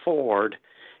Henry Ford.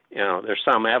 You know, there's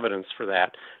some evidence for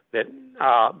that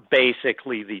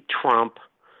basically the Trump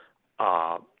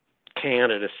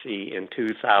candidacy in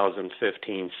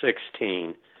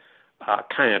 2015-16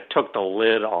 kind of took the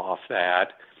lid off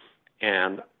that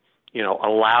and, you know,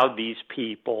 allowed these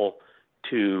people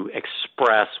to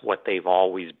express what they've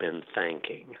always been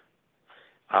thinking.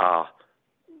 Of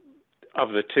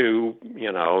the two,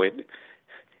 you know,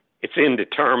 it's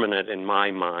indeterminate in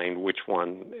my mind which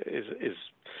one is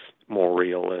more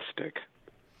realistic.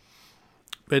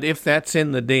 But if that's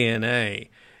in the DNA,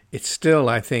 it's still,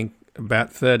 I think,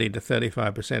 about 30 to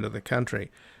 35% of the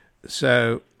country.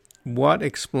 So what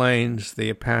explains the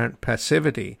apparent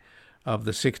passivity of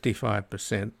the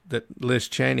 65% that Liz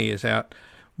Cheney is out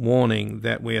warning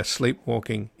that we are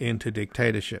sleepwalking into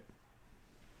dictatorship?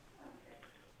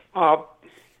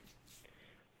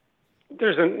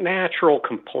 There's a natural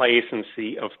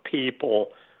complacency of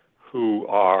people who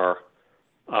are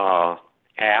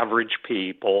average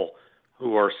people,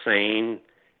 who are sane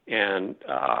and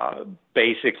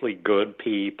basically good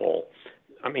people.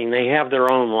 I mean, they have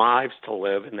their own lives to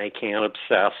live, and they can't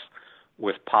obsess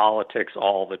with politics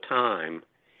all the time.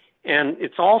 And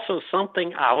it's also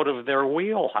something out of their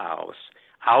wheelhouse,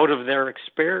 out of their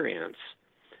experience.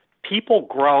 People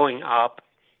growing up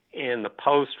in the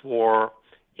post-war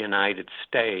United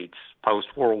States,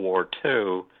 post-World War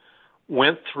II,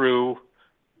 went through,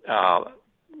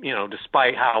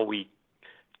 despite how we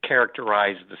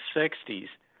characterize the 60s,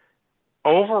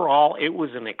 overall it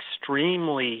was an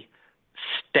extremely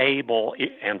stable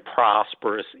and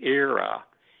prosperous era,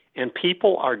 and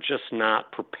people are just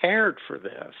not prepared for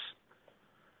this.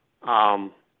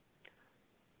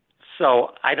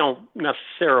 So I don't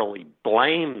necessarily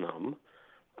blame them.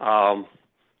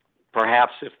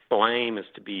 Perhaps if blame is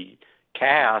to be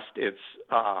cast, it's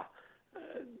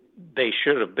they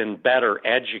should have been better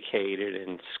educated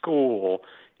in school,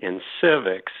 in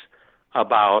civics,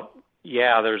 about,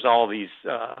 there's all these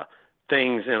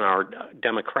things in our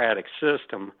democratic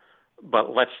system,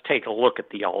 but let's take a look at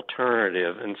the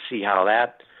alternative and see how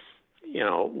that,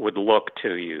 would look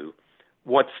to you.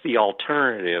 What's the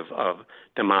alternative of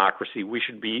democracy? We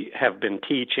should have been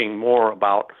teaching more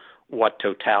about what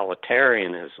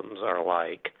totalitarianisms are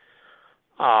like.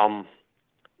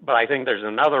 But I think there's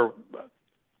another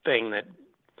thing that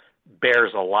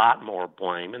bears a lot more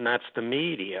blame, and that's the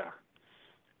media.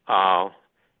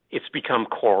 It's become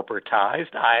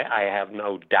corporatized. I have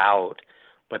no doubt,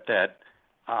 but that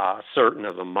certain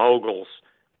of the moguls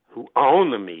who own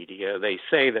the media, they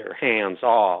say they're hands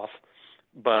off,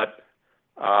 but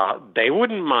they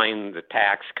wouldn't mind the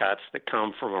tax cuts that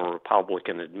come from a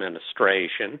Republican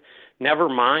administration, never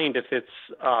mind if it's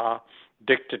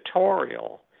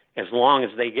dictatorial, as long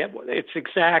as they get – it's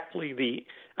exactly the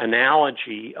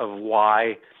analogy of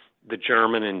why the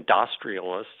German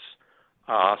industrialists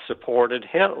supported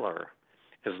Hitler.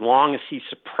 As long as he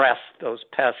suppressed those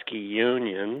pesky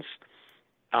unions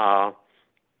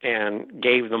and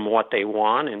gave them what they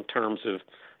want in terms of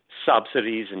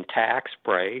subsidies and tax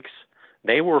breaks,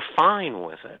 they were fine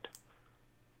with it.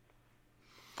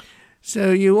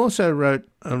 So you also wrote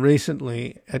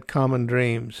recently at Common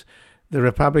Dreams, "The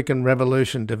Republican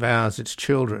Revolution Devours Its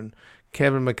Children.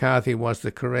 Kevin McCarthy was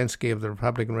the Kerensky of the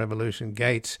Republican Revolution.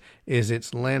 Gates is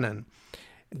its Lenin."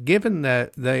 Given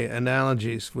the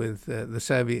analogies with the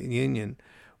Soviet Union,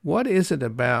 what is it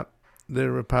about the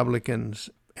Republicans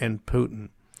and Putin?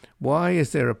 Why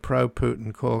is there a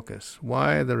pro-Putin caucus?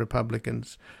 Why are the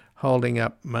Republicans holding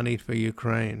up money for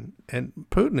Ukraine? And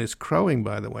Putin is crowing,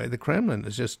 by the way. The Kremlin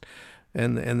is just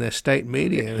and their state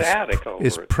media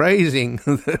is it. praising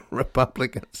the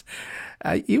Republicans.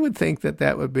 You would think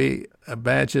that would be a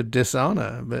badge of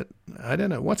dishonor, but I don't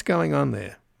know. What's going on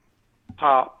there?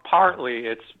 Partly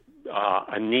it's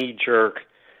a knee-jerk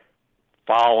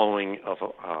following of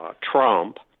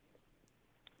Trump,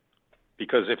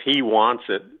 because if he wants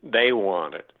it, they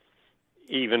want it.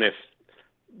 Even if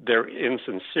they're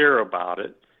insincere about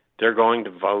it, they're going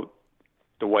to vote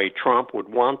the way Trump would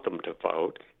want them to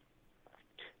vote,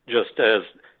 just as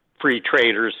free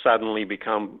traders suddenly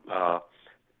become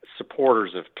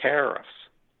supporters of tariffs.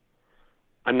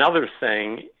 Another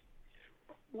thing,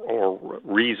 or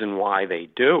reason why they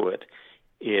do it,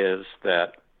 is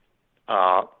that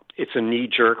it's a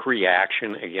knee-jerk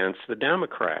reaction against the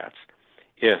Democrats.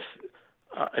 If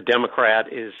a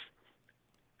Democrat is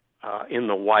in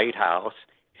the White House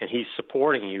and he's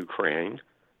supporting Ukraine,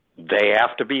 they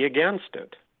have to be against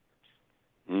it.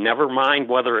 Never mind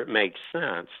whether it makes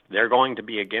sense, they're going to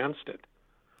be against it.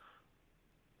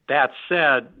 That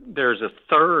said, there's a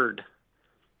third,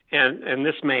 and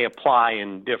this may apply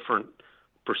in different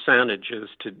percentages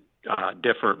to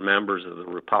different members of the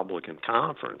Republican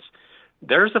conference.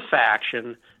 There's a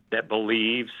faction that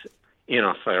believes in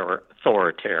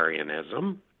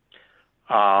authoritarianism,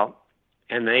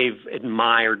 and they've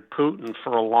admired Putin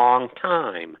for a long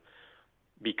time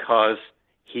because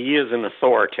he is an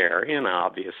authoritarian,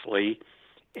 obviously,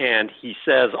 and he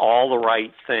says all the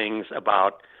right things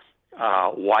about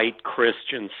white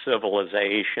Christian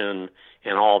civilization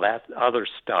and all that other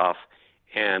stuff,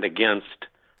 and against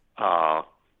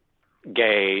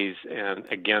gays and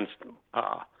against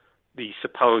the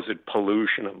supposed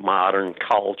pollution of modern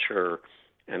culture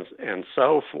and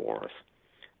so forth.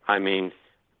 I mean,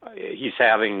 he's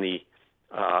having the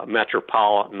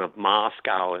Metropolitan of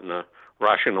Moscow in the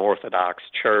Russian Orthodox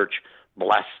Church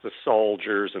bless the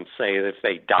soldiers and say that if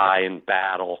they die in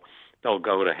battle, they'll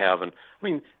go to heaven. I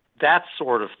mean, that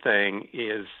sort of thing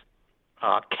is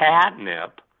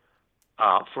catnip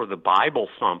for the Bible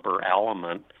thumper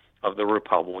element of the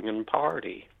Republican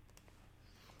Party.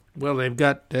 Well, they've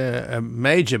got a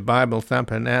major Bible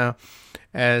thumper now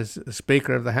as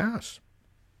Speaker of the House.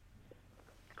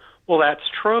 Well, that's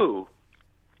true.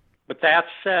 But that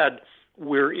said,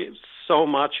 we're so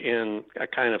much in a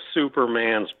kind of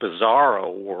Superman's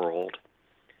bizarro world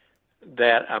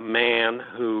that a man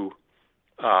who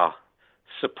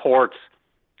supports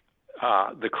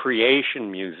the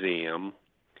Creation Museum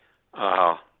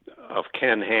of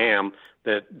Ken Ham,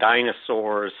 that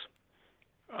dinosaurs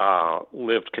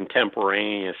lived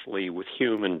contemporaneously with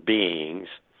human beings,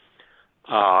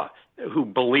 who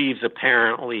believes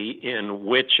apparently in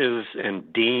witches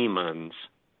and demons,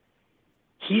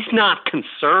 he's not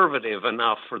conservative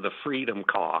enough for the Freedom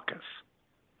Caucus.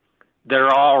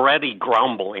 They're already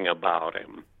grumbling about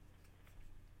him.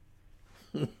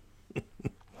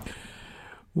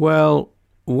 Well,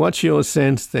 what's your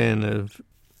sense then of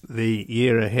the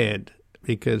year ahead?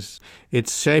 Because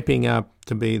it's shaping up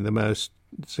to be the most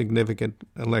significant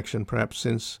election perhaps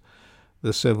since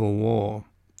the Civil War.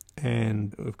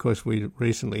 And, of course, we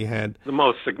recently had the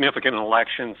most significant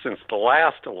election since the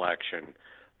last election.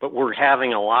 But we're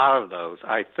having a lot of those.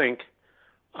 I think,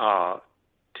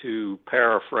 to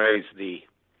paraphrase the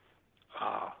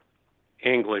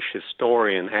English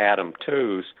historian Adam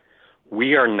Tooze,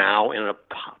 we are now in a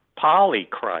poly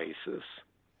crisis.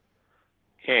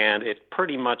 And it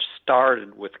pretty much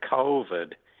started with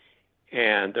COVID,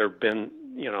 and there have been,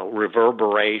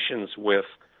 reverberations with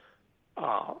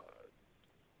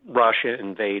Russia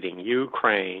invading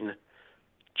Ukraine,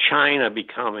 China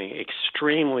becoming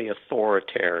extremely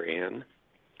authoritarian,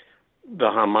 the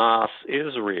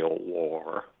Hamas-Israel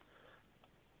war,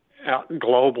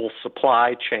 global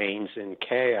supply chains in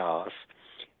chaos.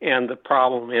 And the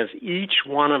problem is each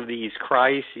one of these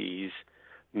crises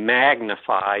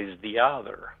magnifies the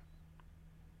other.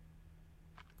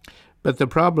 But the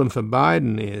problem for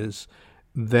Biden is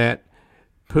that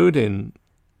Putin,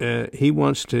 he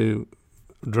wants to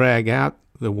drag out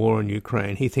the war in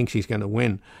Ukraine. He thinks he's going to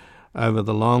win over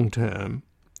the long term,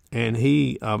 and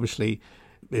he obviously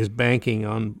is banking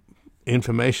on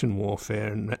information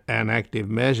warfare and active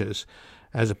measures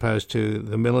as opposed to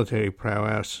the military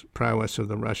prowess of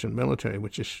the Russian military,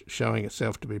 which is showing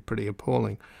itself to be pretty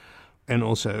appalling and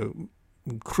also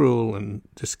cruel and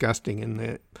disgusting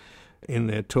in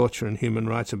their torture and human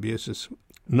rights abuses,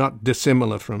 not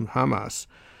dissimilar from Hamas.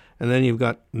 And then you've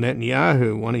got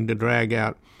Netanyahu wanting to drag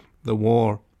out the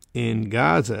war in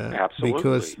Gaza.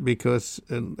 Absolutely. because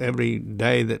every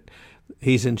day that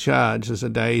he's in charge is a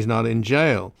day he's not in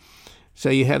jail. So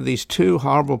you have these two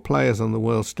horrible players on the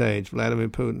world stage, Vladimir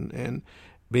Putin and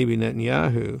Bibi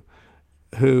Netanyahu,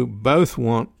 who both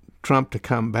want Trump to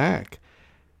come back.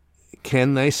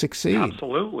 Can they succeed?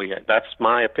 Absolutely. That's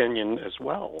my opinion as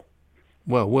well.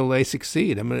 Well, will they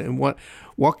succeed? I mean,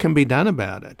 what can be done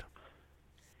about it?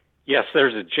 Yes,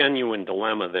 there's a genuine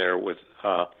dilemma there with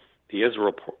the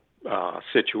Israel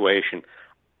situation.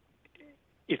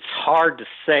 It's hard to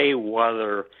say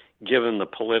whether, given the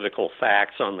political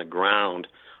facts on the ground,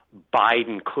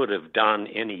 Biden could have done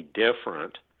any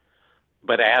different.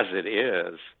 But as it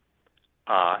is,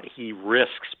 he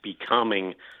risks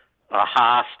becoming a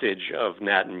hostage of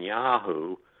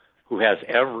Netanyahu, who has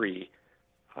every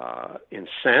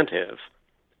incentive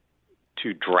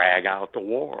to drag out the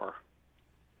war.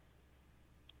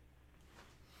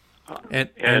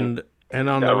 And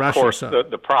on the Russian course, side,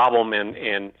 the problem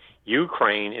in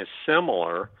Ukraine is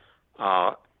similar.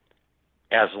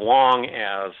 As long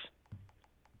as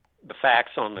the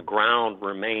facts on the ground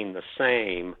remain the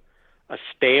same, a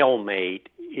stalemate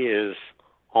is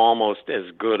almost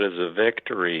as good as a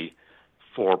victory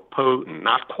for Putin.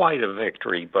 Not quite a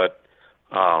victory, but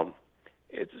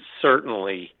it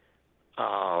certainly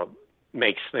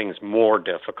makes things more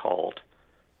difficult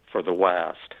for the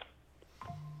West.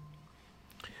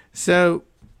 So,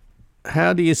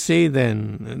 how do you see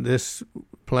then this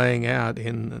playing out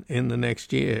in the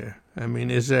next year? I mean,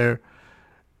 is there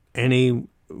any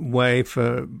way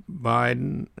for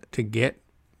Biden to get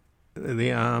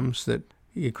the arms that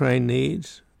Ukraine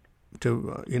needs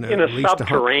to, in a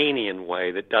subterranean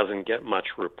way that doesn't get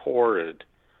much reported?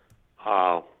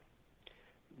 The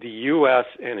U.S.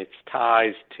 and its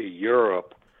ties to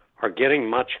Europe are getting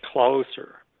much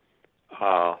closer.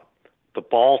 The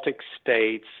Baltic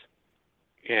states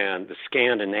and the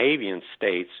Scandinavian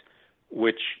states,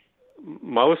 which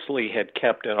mostly had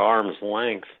kept at arm's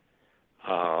length,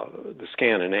 the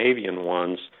Scandinavian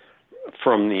ones,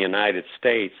 from the United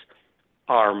States,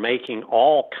 are making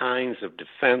all kinds of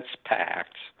defense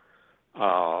pacts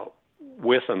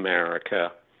with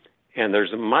America, and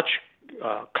there's a much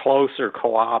closer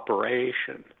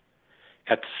cooperation.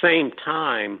 At the same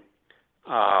time,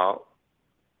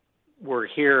 we're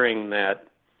hearing that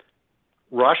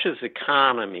Russia's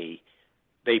economy,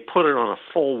 they put it on a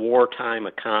full wartime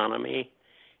economy,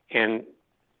 and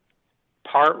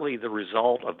partly the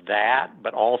result of that,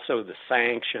 but also the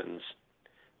sanctions,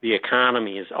 the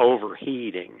economy is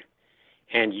overheating.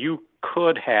 And you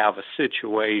could have a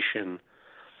situation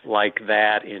like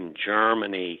that in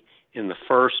Germany in the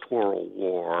First World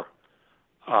War,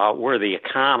 where the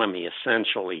economy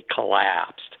essentially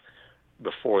collapsed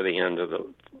before the end of the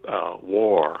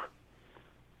war.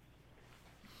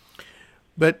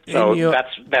 But so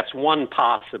that's one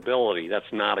possibility.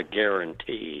 That's not a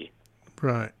guarantee.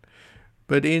 Right.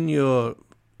 But in your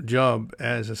job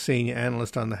as a senior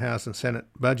analyst on the House and Senate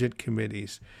budget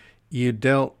committees, you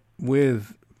dealt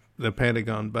with the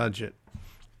Pentagon budget.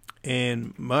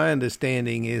 And my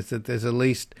understanding is that there's at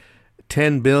least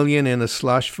 $10 billion in a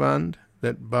slush fund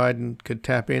that Biden could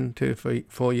tap into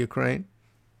for Ukraine.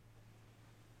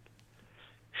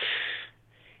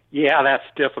 Yeah, that's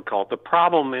difficult. The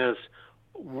problem is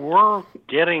we're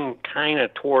getting kind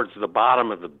of towards the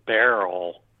bottom of the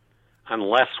barrel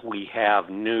unless we have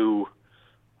new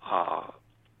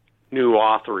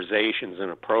authorizations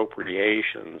and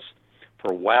appropriations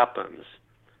for weapons,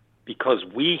 because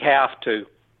we have to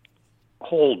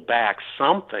hold back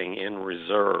something in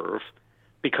reserve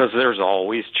because there's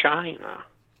always China.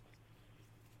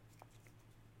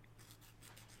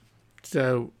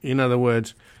 So, in other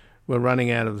words, we're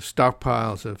running out of the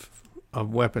stockpiles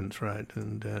of weapons, right?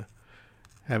 And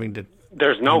having to...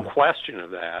 There's no question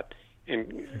of that.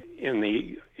 In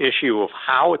the issue of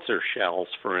howitzer shells,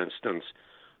 for instance,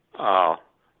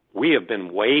 we have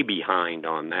been way behind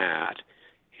on that.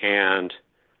 And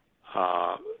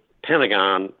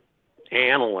Pentagon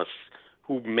analysts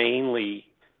who mainly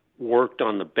worked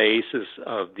on the basis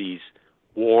of these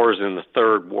wars in the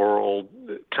Third World,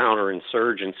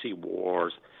 counterinsurgency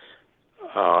wars,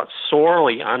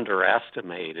 sorely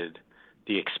underestimated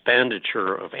the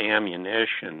expenditure of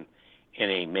ammunition in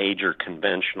a major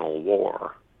conventional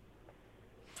war.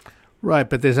 Right,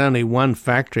 but there's only one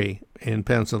factory in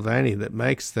Pennsylvania that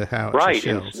makes the howitzer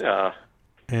shells.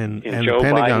 In and Joe the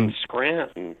Pentagon, Biden's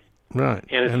Scranton. Right.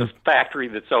 And it's a factory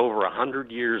that's over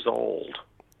 100 years old.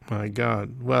 My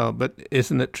God. Well, but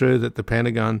isn't it true that the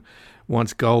Pentagon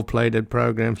wants gold-plated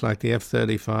programs like the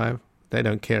F-35? They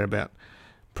don't care about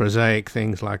prosaic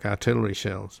things like artillery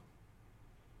shells.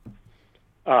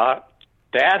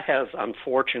 That has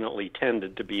unfortunately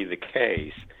tended to be the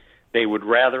case. They would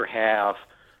rather have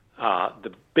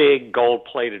the big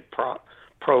gold-plated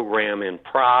program in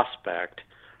prospect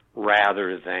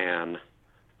rather than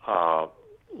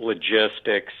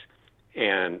logistics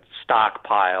and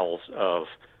stockpiles of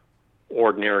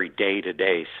ordinary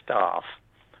day-to-day stuff.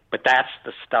 But that's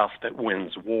the stuff that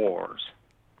wins wars.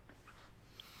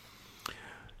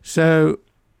 So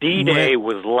D-Day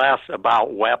was less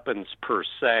about weapons per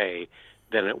se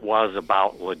than it was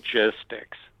about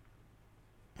logistics.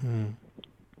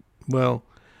 Well,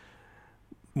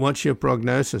 what's your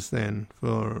prognosis then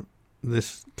for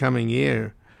this coming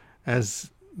year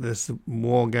as this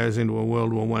war goes into a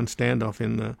World War I standoff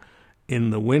in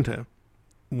the winter,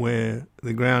 where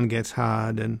the ground gets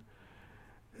hard and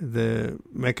the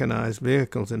mechanized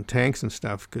vehicles and tanks and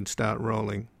stuff could start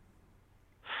rolling?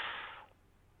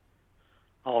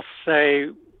 I'll say,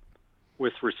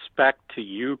 with respect to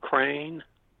Ukraine,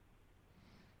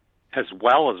 as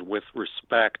well as with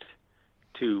respect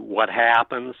to what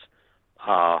happens,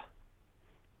 does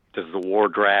the war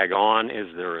drag on? Is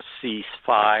there a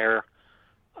ceasefire?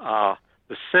 The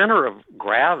center of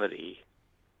gravity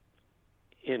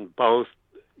in both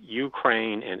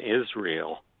Ukraine and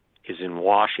Israel is in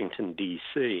Washington,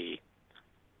 D.C.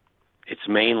 It's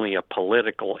mainly a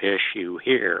political issue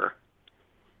here.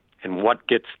 And what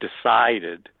gets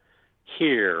decided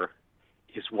here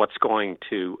is what's going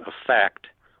to affect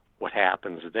what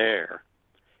happens there.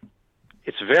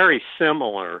 It's very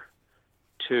similar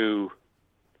to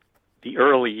the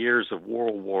early years of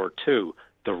World War II.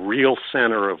 The real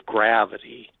center of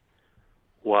gravity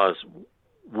was,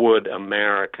 would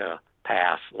America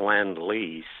pass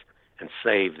Lend-Lease and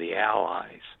save the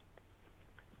Allies?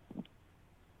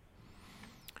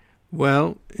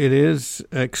 Well, it is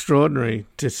extraordinary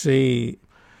to see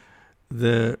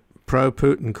the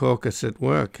pro-Putin caucus at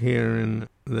work here in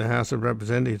the House of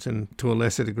Representatives and to a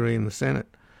lesser degree in the Senate.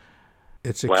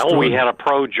 It's well, we had a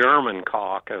pro-German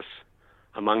caucus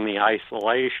among the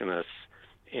isolationists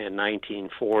in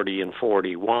 1940 and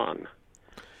 41.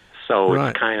 So Right.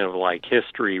 It's kind of like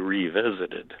history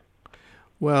revisited.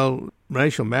 Well,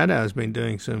 Rachel Maddow has been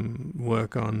doing some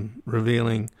work on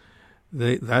revealing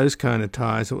those kind of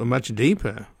ties that were much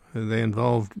deeper. They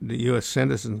involved the U.S.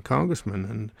 senators and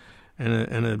congressmen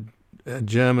and a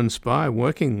German spy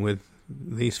working with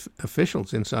these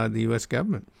officials inside the U.S.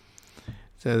 government.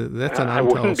 So that's an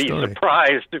untold story. I wouldn't be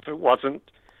surprised if it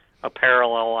wasn't a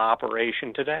parallel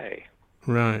operation today.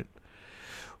 Right.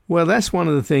 Well, that's one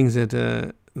of the things that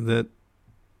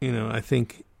I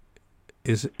think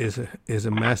is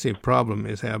a massive problem,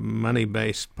 is how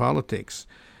money-based politics,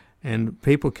 and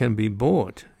people can be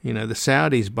bought. The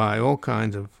Saudis buy all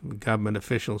kinds of government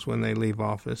officials when they leave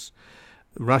office.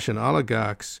 Russian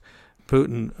oligarchs,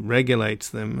 Putin regulates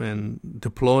them and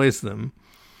deploys them,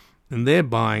 and they're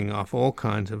buying off all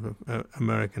kinds of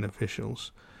American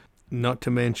officials. Not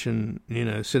to mention,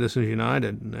 Citizens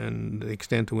United and the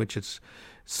extent to which it's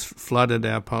flooded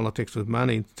our politics with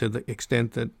money, to the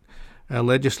extent that our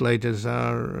legislators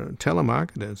are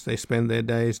telemarketers. They spend their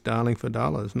days dialing for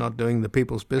dollars, not doing the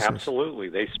people's business. Absolutely.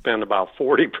 They spend about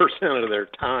 40% of their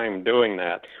time doing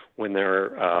that when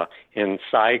they're in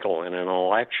cycle in an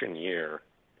election year.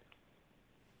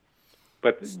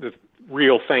 But the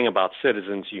real thing about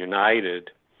Citizens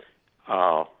United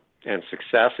and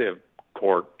successive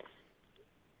court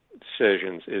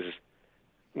decisions is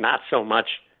not so much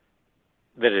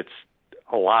that it's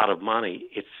a lot of money,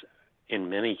 it's in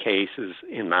many cases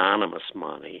anonymous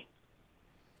money.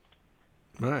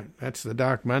 Right, that's the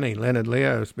dark money Leonard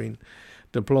Leo's been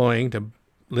deploying to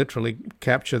literally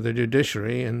capture the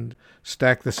judiciary and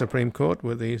stack the Supreme Court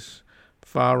with these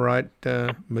far-right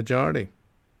majority.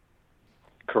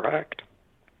 Correct.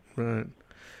 Right.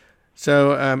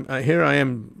 So here I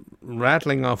am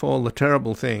rattling off all the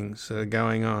terrible things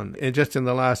going on. Just in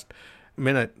the last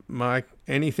minute, Mike,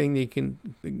 anything you can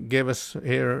give us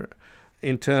here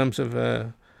in terms of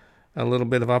a little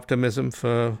bit of optimism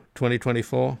for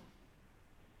 2024?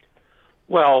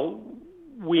 Well,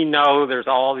 we know there's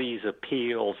all these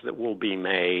appeals that will be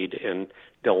made and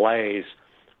delays,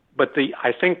 but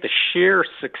I think the sheer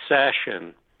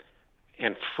succession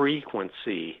and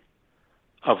frequency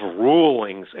of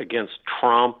rulings against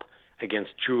Trump,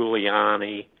 against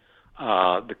Giuliani,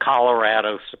 the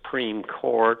Colorado Supreme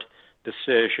Court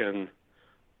decision,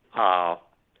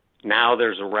 now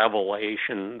there's a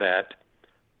revelation that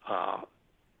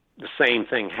the same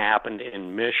thing happened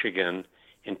in Michigan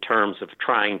in terms of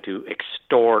trying to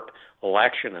extort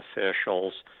election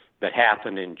officials that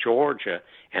happened in Georgia,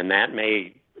 and that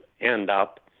may end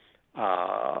up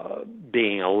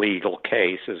being a legal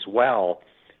case as well.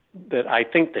 That I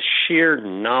think the sheer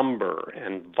number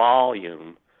and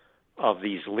volume of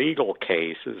these legal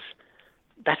cases,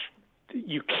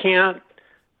 you can't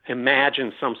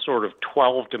imagine some sort of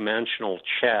 12-dimensional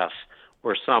chess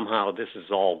where somehow this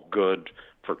is all good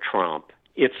for Trump.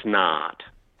 It's not.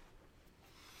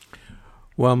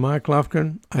 Well, Mark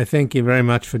Lofgren, I thank you very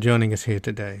much for joining us here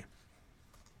today.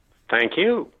 Thank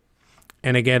you.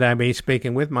 And again, I'll be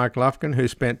speaking with Mark Lofgren, who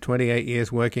spent 28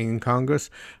 years working in Congress,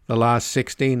 the last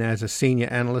 16 as a senior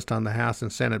analyst on the House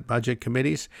and Senate budget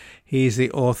committees. He's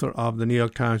the author of the New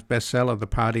York Times bestseller, The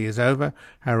Party Is Over,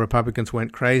 How Republicans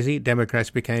Went Crazy, Democrats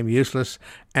Became Useless,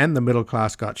 and the Middle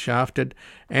Class Got Shafted.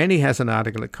 And he has an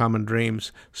article at Common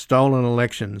Dreams, Stolen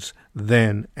Elections,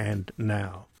 Then and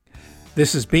Now.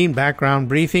 This has been Background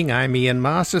Briefing. I'm Ian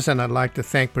Masters, and I'd like to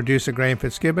thank producer Graham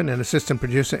Fitzgibbon and assistant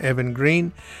producer Evan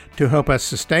Green. To help us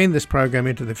sustain this program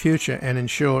into the future and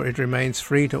ensure it remains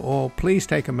free to all, please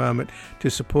take a moment to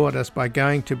support us by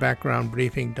going to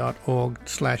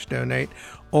backgroundbriefing.org/donate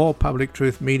or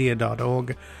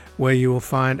publictruthmedia.org, where you will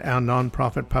find our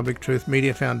non-profit Public Truth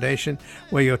Media Foundation,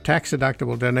 where your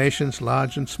tax-deductible donations,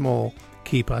 large and small,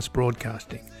 keep us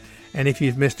broadcasting. And if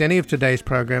you've missed any of today's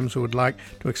programs or would like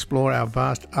to explore our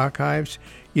vast archives,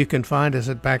 you can find us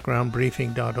at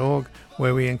backgroundbriefing.org,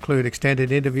 where we include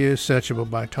extended interviews searchable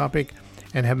by topic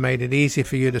and have made it easy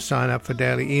for you to sign up for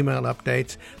daily email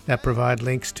updates that provide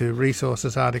links to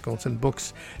resources, articles, and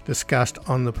books discussed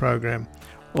on the program.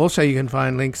 Also, you can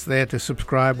find links there to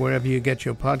subscribe wherever you get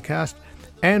your podcast,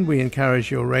 and we encourage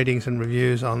your ratings and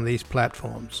reviews on these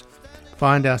platforms.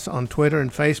 Find us on Twitter and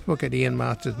Facebook at Ian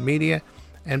Masters Media.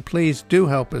 And please do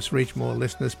help us reach more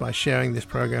listeners by sharing this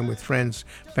program with friends,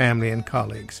 family, and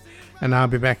colleagues. And I'll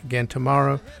be back again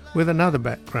tomorrow with another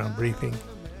background briefing.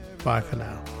 Bye for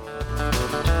now.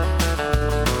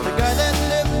 The guy that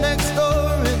lived next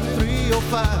door in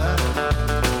 305